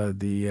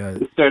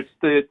 It starts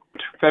the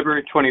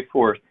February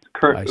 24th.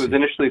 It was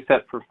initially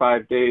set for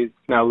 5 days.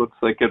 Now looks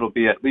like it'll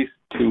be at least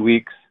 2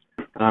 weeks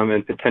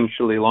and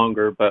potentially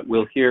longer. But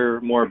we'll hear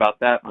more about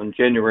that on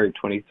January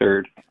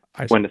 23rd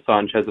when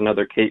Assange has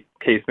another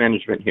case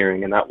management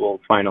hearing, and that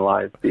will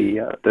finalize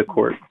the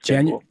court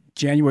schedule.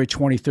 January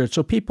 23rd.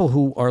 So people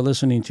who are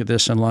listening to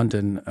this in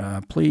London,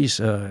 please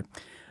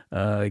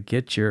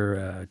get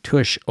your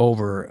tush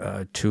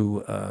over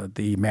to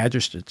the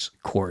magistrate's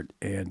court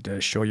and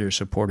show your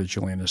support of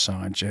Julian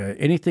Assange.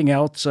 Anything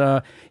else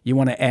you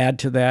want to add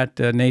to that,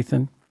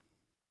 Nathan?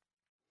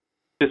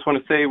 Just want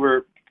to say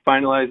we're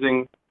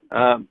finalizing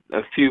a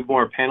few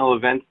more panel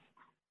events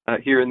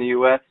here in the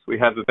U.S. We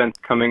have events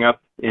coming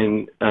up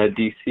in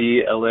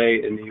D.C.,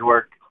 L.A., and New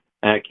York.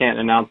 I can't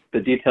announce the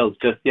details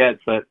just yet,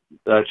 but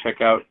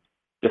check out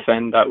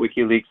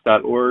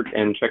defend.wikileaks.org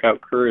and check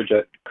out Courage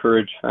at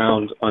Courage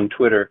Found on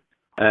Twitter.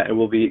 And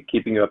we'll be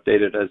keeping you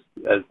updated as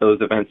those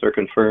events are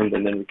confirmed,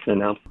 and then we can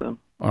announce them.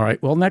 All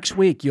right. Well, next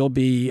week you'll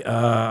be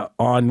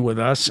on with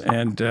us,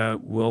 and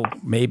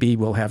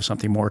we'll have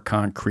something more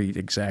concrete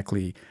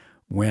exactly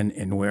when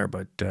and where.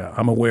 But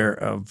I'm aware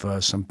of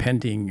some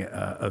pending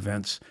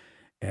events,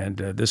 and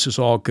this is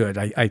all good.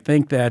 I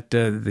think that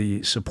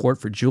the support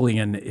for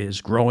Julian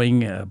is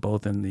growing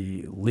both in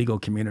the legal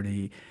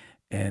community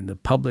and the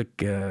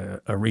public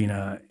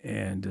arena,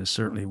 and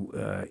certainly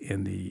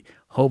in the,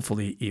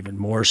 hopefully even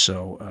more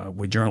so,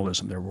 with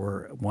journalism. There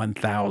were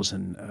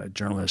 1,000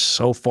 journalists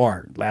so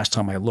far, last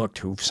time I looked,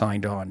 who've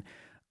signed on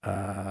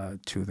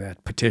to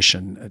that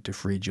petition to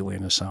free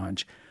Julian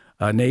Assange.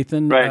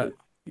 Nathan? Right.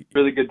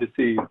 Really good to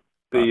see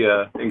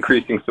the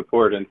increasing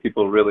support and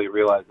people really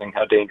realizing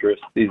how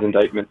dangerous these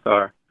indictments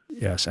are.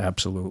 Yes,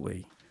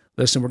 absolutely.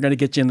 Listen, we're going to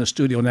get you in the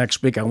studio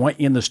next week. I want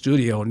you in the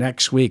studio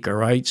next week, all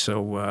right?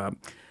 So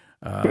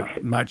I'm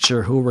not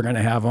sure who we're going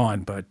to have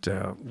on, but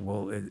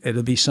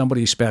it'll be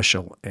somebody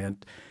special,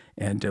 and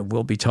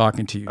we'll be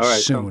talking to you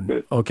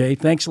soon. Okay,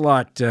 thanks a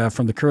lot.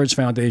 From the Courage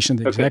Foundation,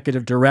 the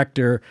Executive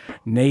Director,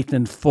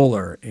 Nathan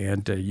Fuller,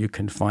 and you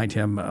can find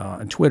him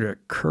on Twitter,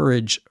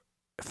 Courage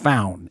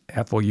Found,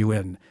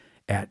 F-O-U-N,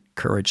 at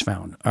Courage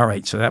Found. All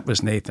right, so that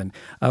was Nathan.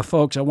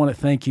 Folks, I want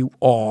to thank you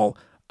all.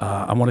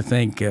 I want to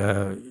thank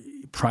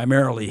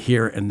primarily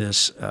here in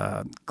this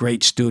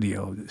great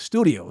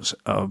studios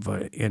of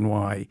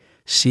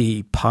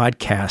NYC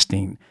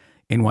Podcasting,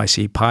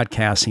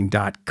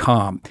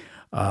 nycpodcasting.com.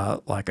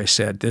 Like I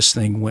said, this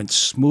thing went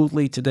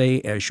smoothly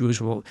today, as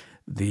usual.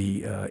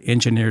 The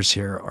engineers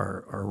here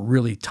are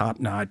really top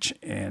notch,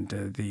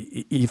 and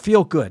you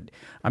feel good.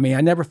 I mean,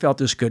 I never felt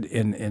this good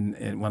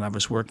in when I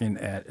was working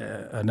at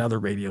another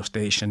radio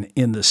station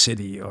in the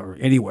city or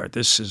anywhere.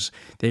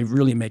 They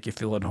really make you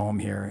feel at home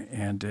here,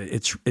 and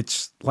it's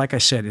like I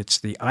said, it's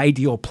the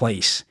ideal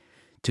place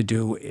to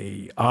do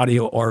a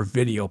audio or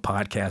video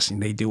podcasting.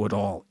 They do it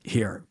all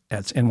here.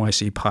 That's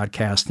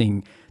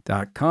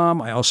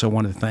nycpodcasting.com. I also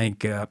want to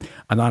thank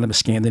Anonymous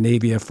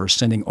Scandinavia for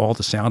sending all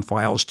the sound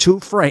files to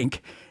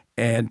Frank,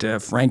 and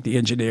Frank, the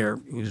engineer,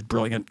 who's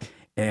brilliant.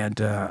 And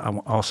I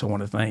also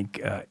want to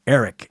thank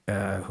Eric,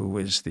 who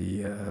is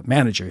the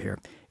manager here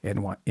at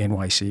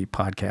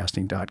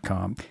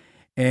nycpodcasting.com.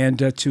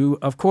 And to,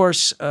 of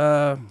course,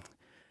 over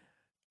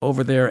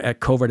there at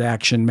Covert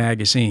Action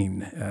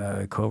Magazine,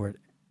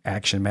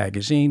 Action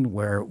Magazine,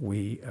 where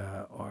we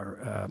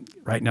are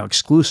right now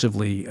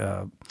exclusively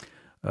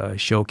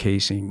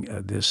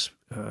showcasing this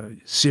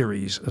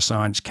series,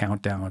 Assange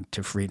Countdown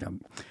to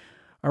Freedom.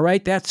 All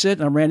right, that's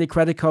it. I'm Randy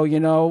Credico.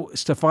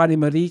 Stefania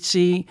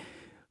Maurizi,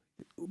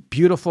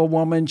 beautiful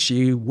woman.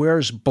 She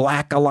wears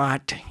black a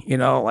lot,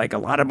 like a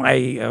lot of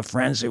my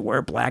friends, they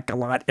wear black a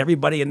lot.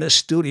 Everybody in this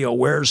studio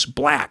wears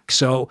black.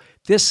 So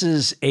this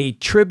is a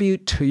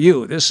tribute to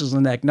you. This is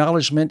an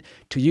acknowledgement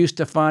to you,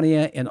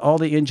 Stefania, and all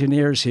the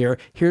engineers here.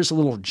 Here's a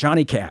little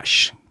Johnny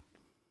Cash.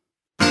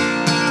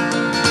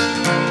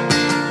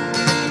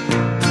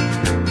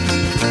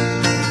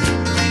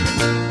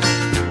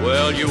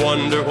 Well, you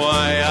wonder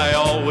why I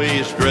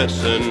always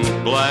dress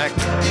in black,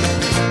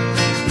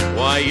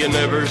 why you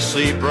never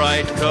see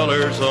bright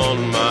colors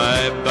on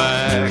my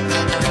back,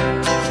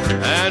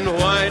 and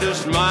why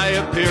does my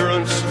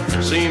appearance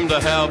seem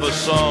to have a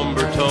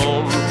somber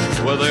tone?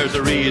 Well, there's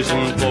a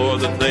reason for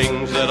the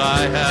things that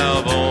I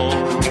have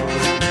on.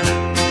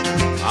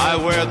 I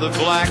wear the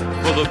black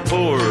for the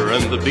poor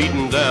and the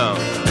beaten down,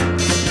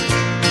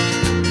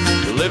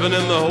 living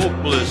in the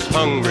hopeless,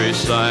 hungry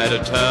side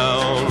of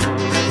town.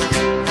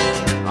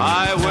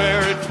 I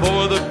wear it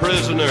for the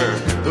prisoner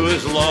who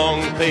has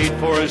long paid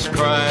for his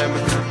crime,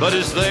 but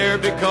is there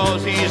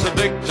because he's a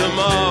victim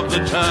of the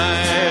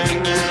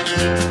time.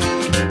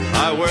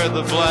 I wear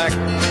the black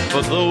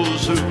for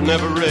those who've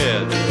never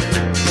read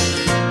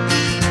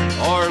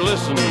or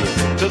listened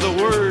to the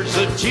words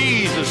that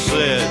Jesus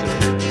said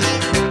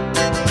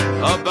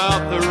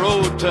about the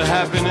road to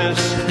happiness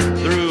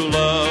through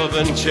love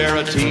and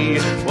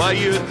charity. Why,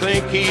 you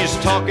think he's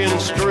talking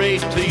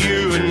straight to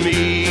you and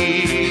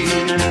me?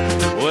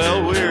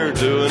 Well, we're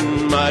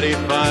doing mighty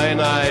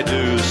fine, I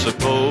do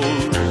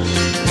suppose,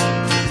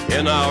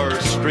 in our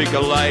streak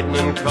of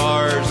lightning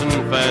cars and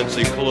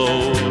fancy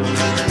clothes.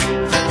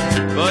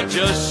 But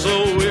just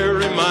so we're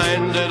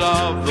reminded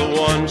of the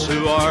ones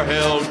who are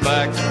held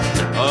back,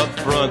 up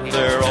front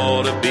there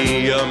ought to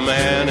be a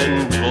man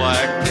in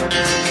black.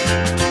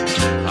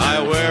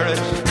 I wear it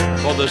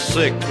for the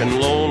sick and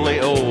lonely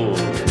old,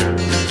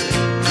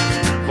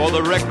 for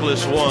the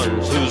reckless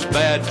ones whose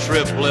bad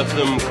trip left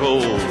them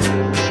cold.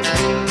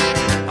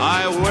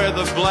 I wear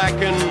the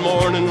blackened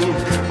mourning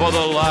for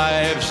the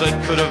lives that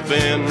could have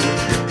been.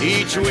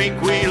 Each week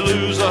we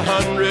lose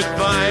 100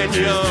 fine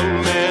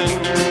young men.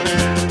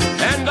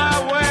 And I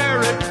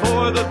wear it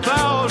for the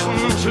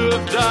thousands who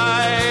have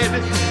died,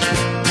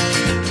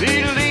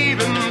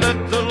 believing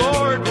that the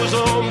Lord was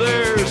on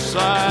their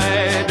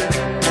side.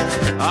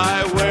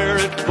 I wear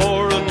it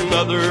for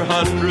another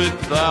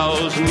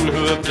 100,000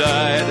 who have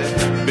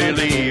died,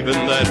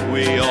 believing that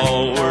we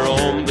all were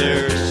on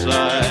their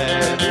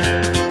side.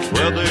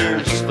 Well,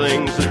 there's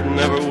things that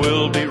never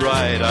will be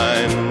right,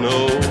 I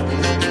know,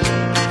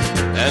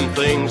 and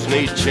things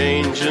need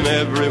changing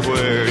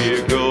everywhere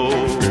you go.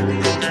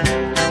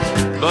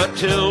 But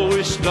till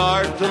we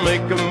start to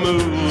make a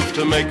move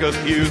to make a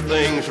few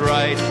things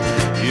right,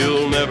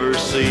 you'll never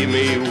see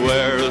me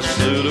wear a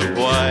suit of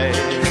white.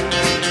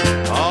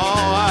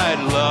 Oh,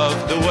 I'd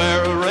love to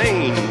wear a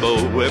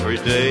rainbow every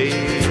day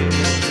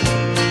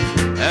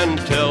and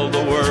tell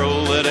the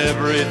world that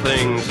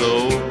everything's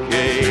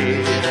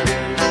okay.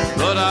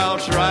 But I'll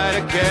try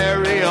to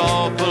carry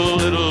off a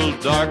little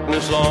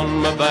darkness on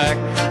my back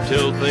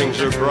till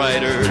things are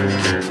brighter.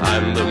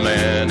 I'm the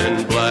man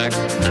in black.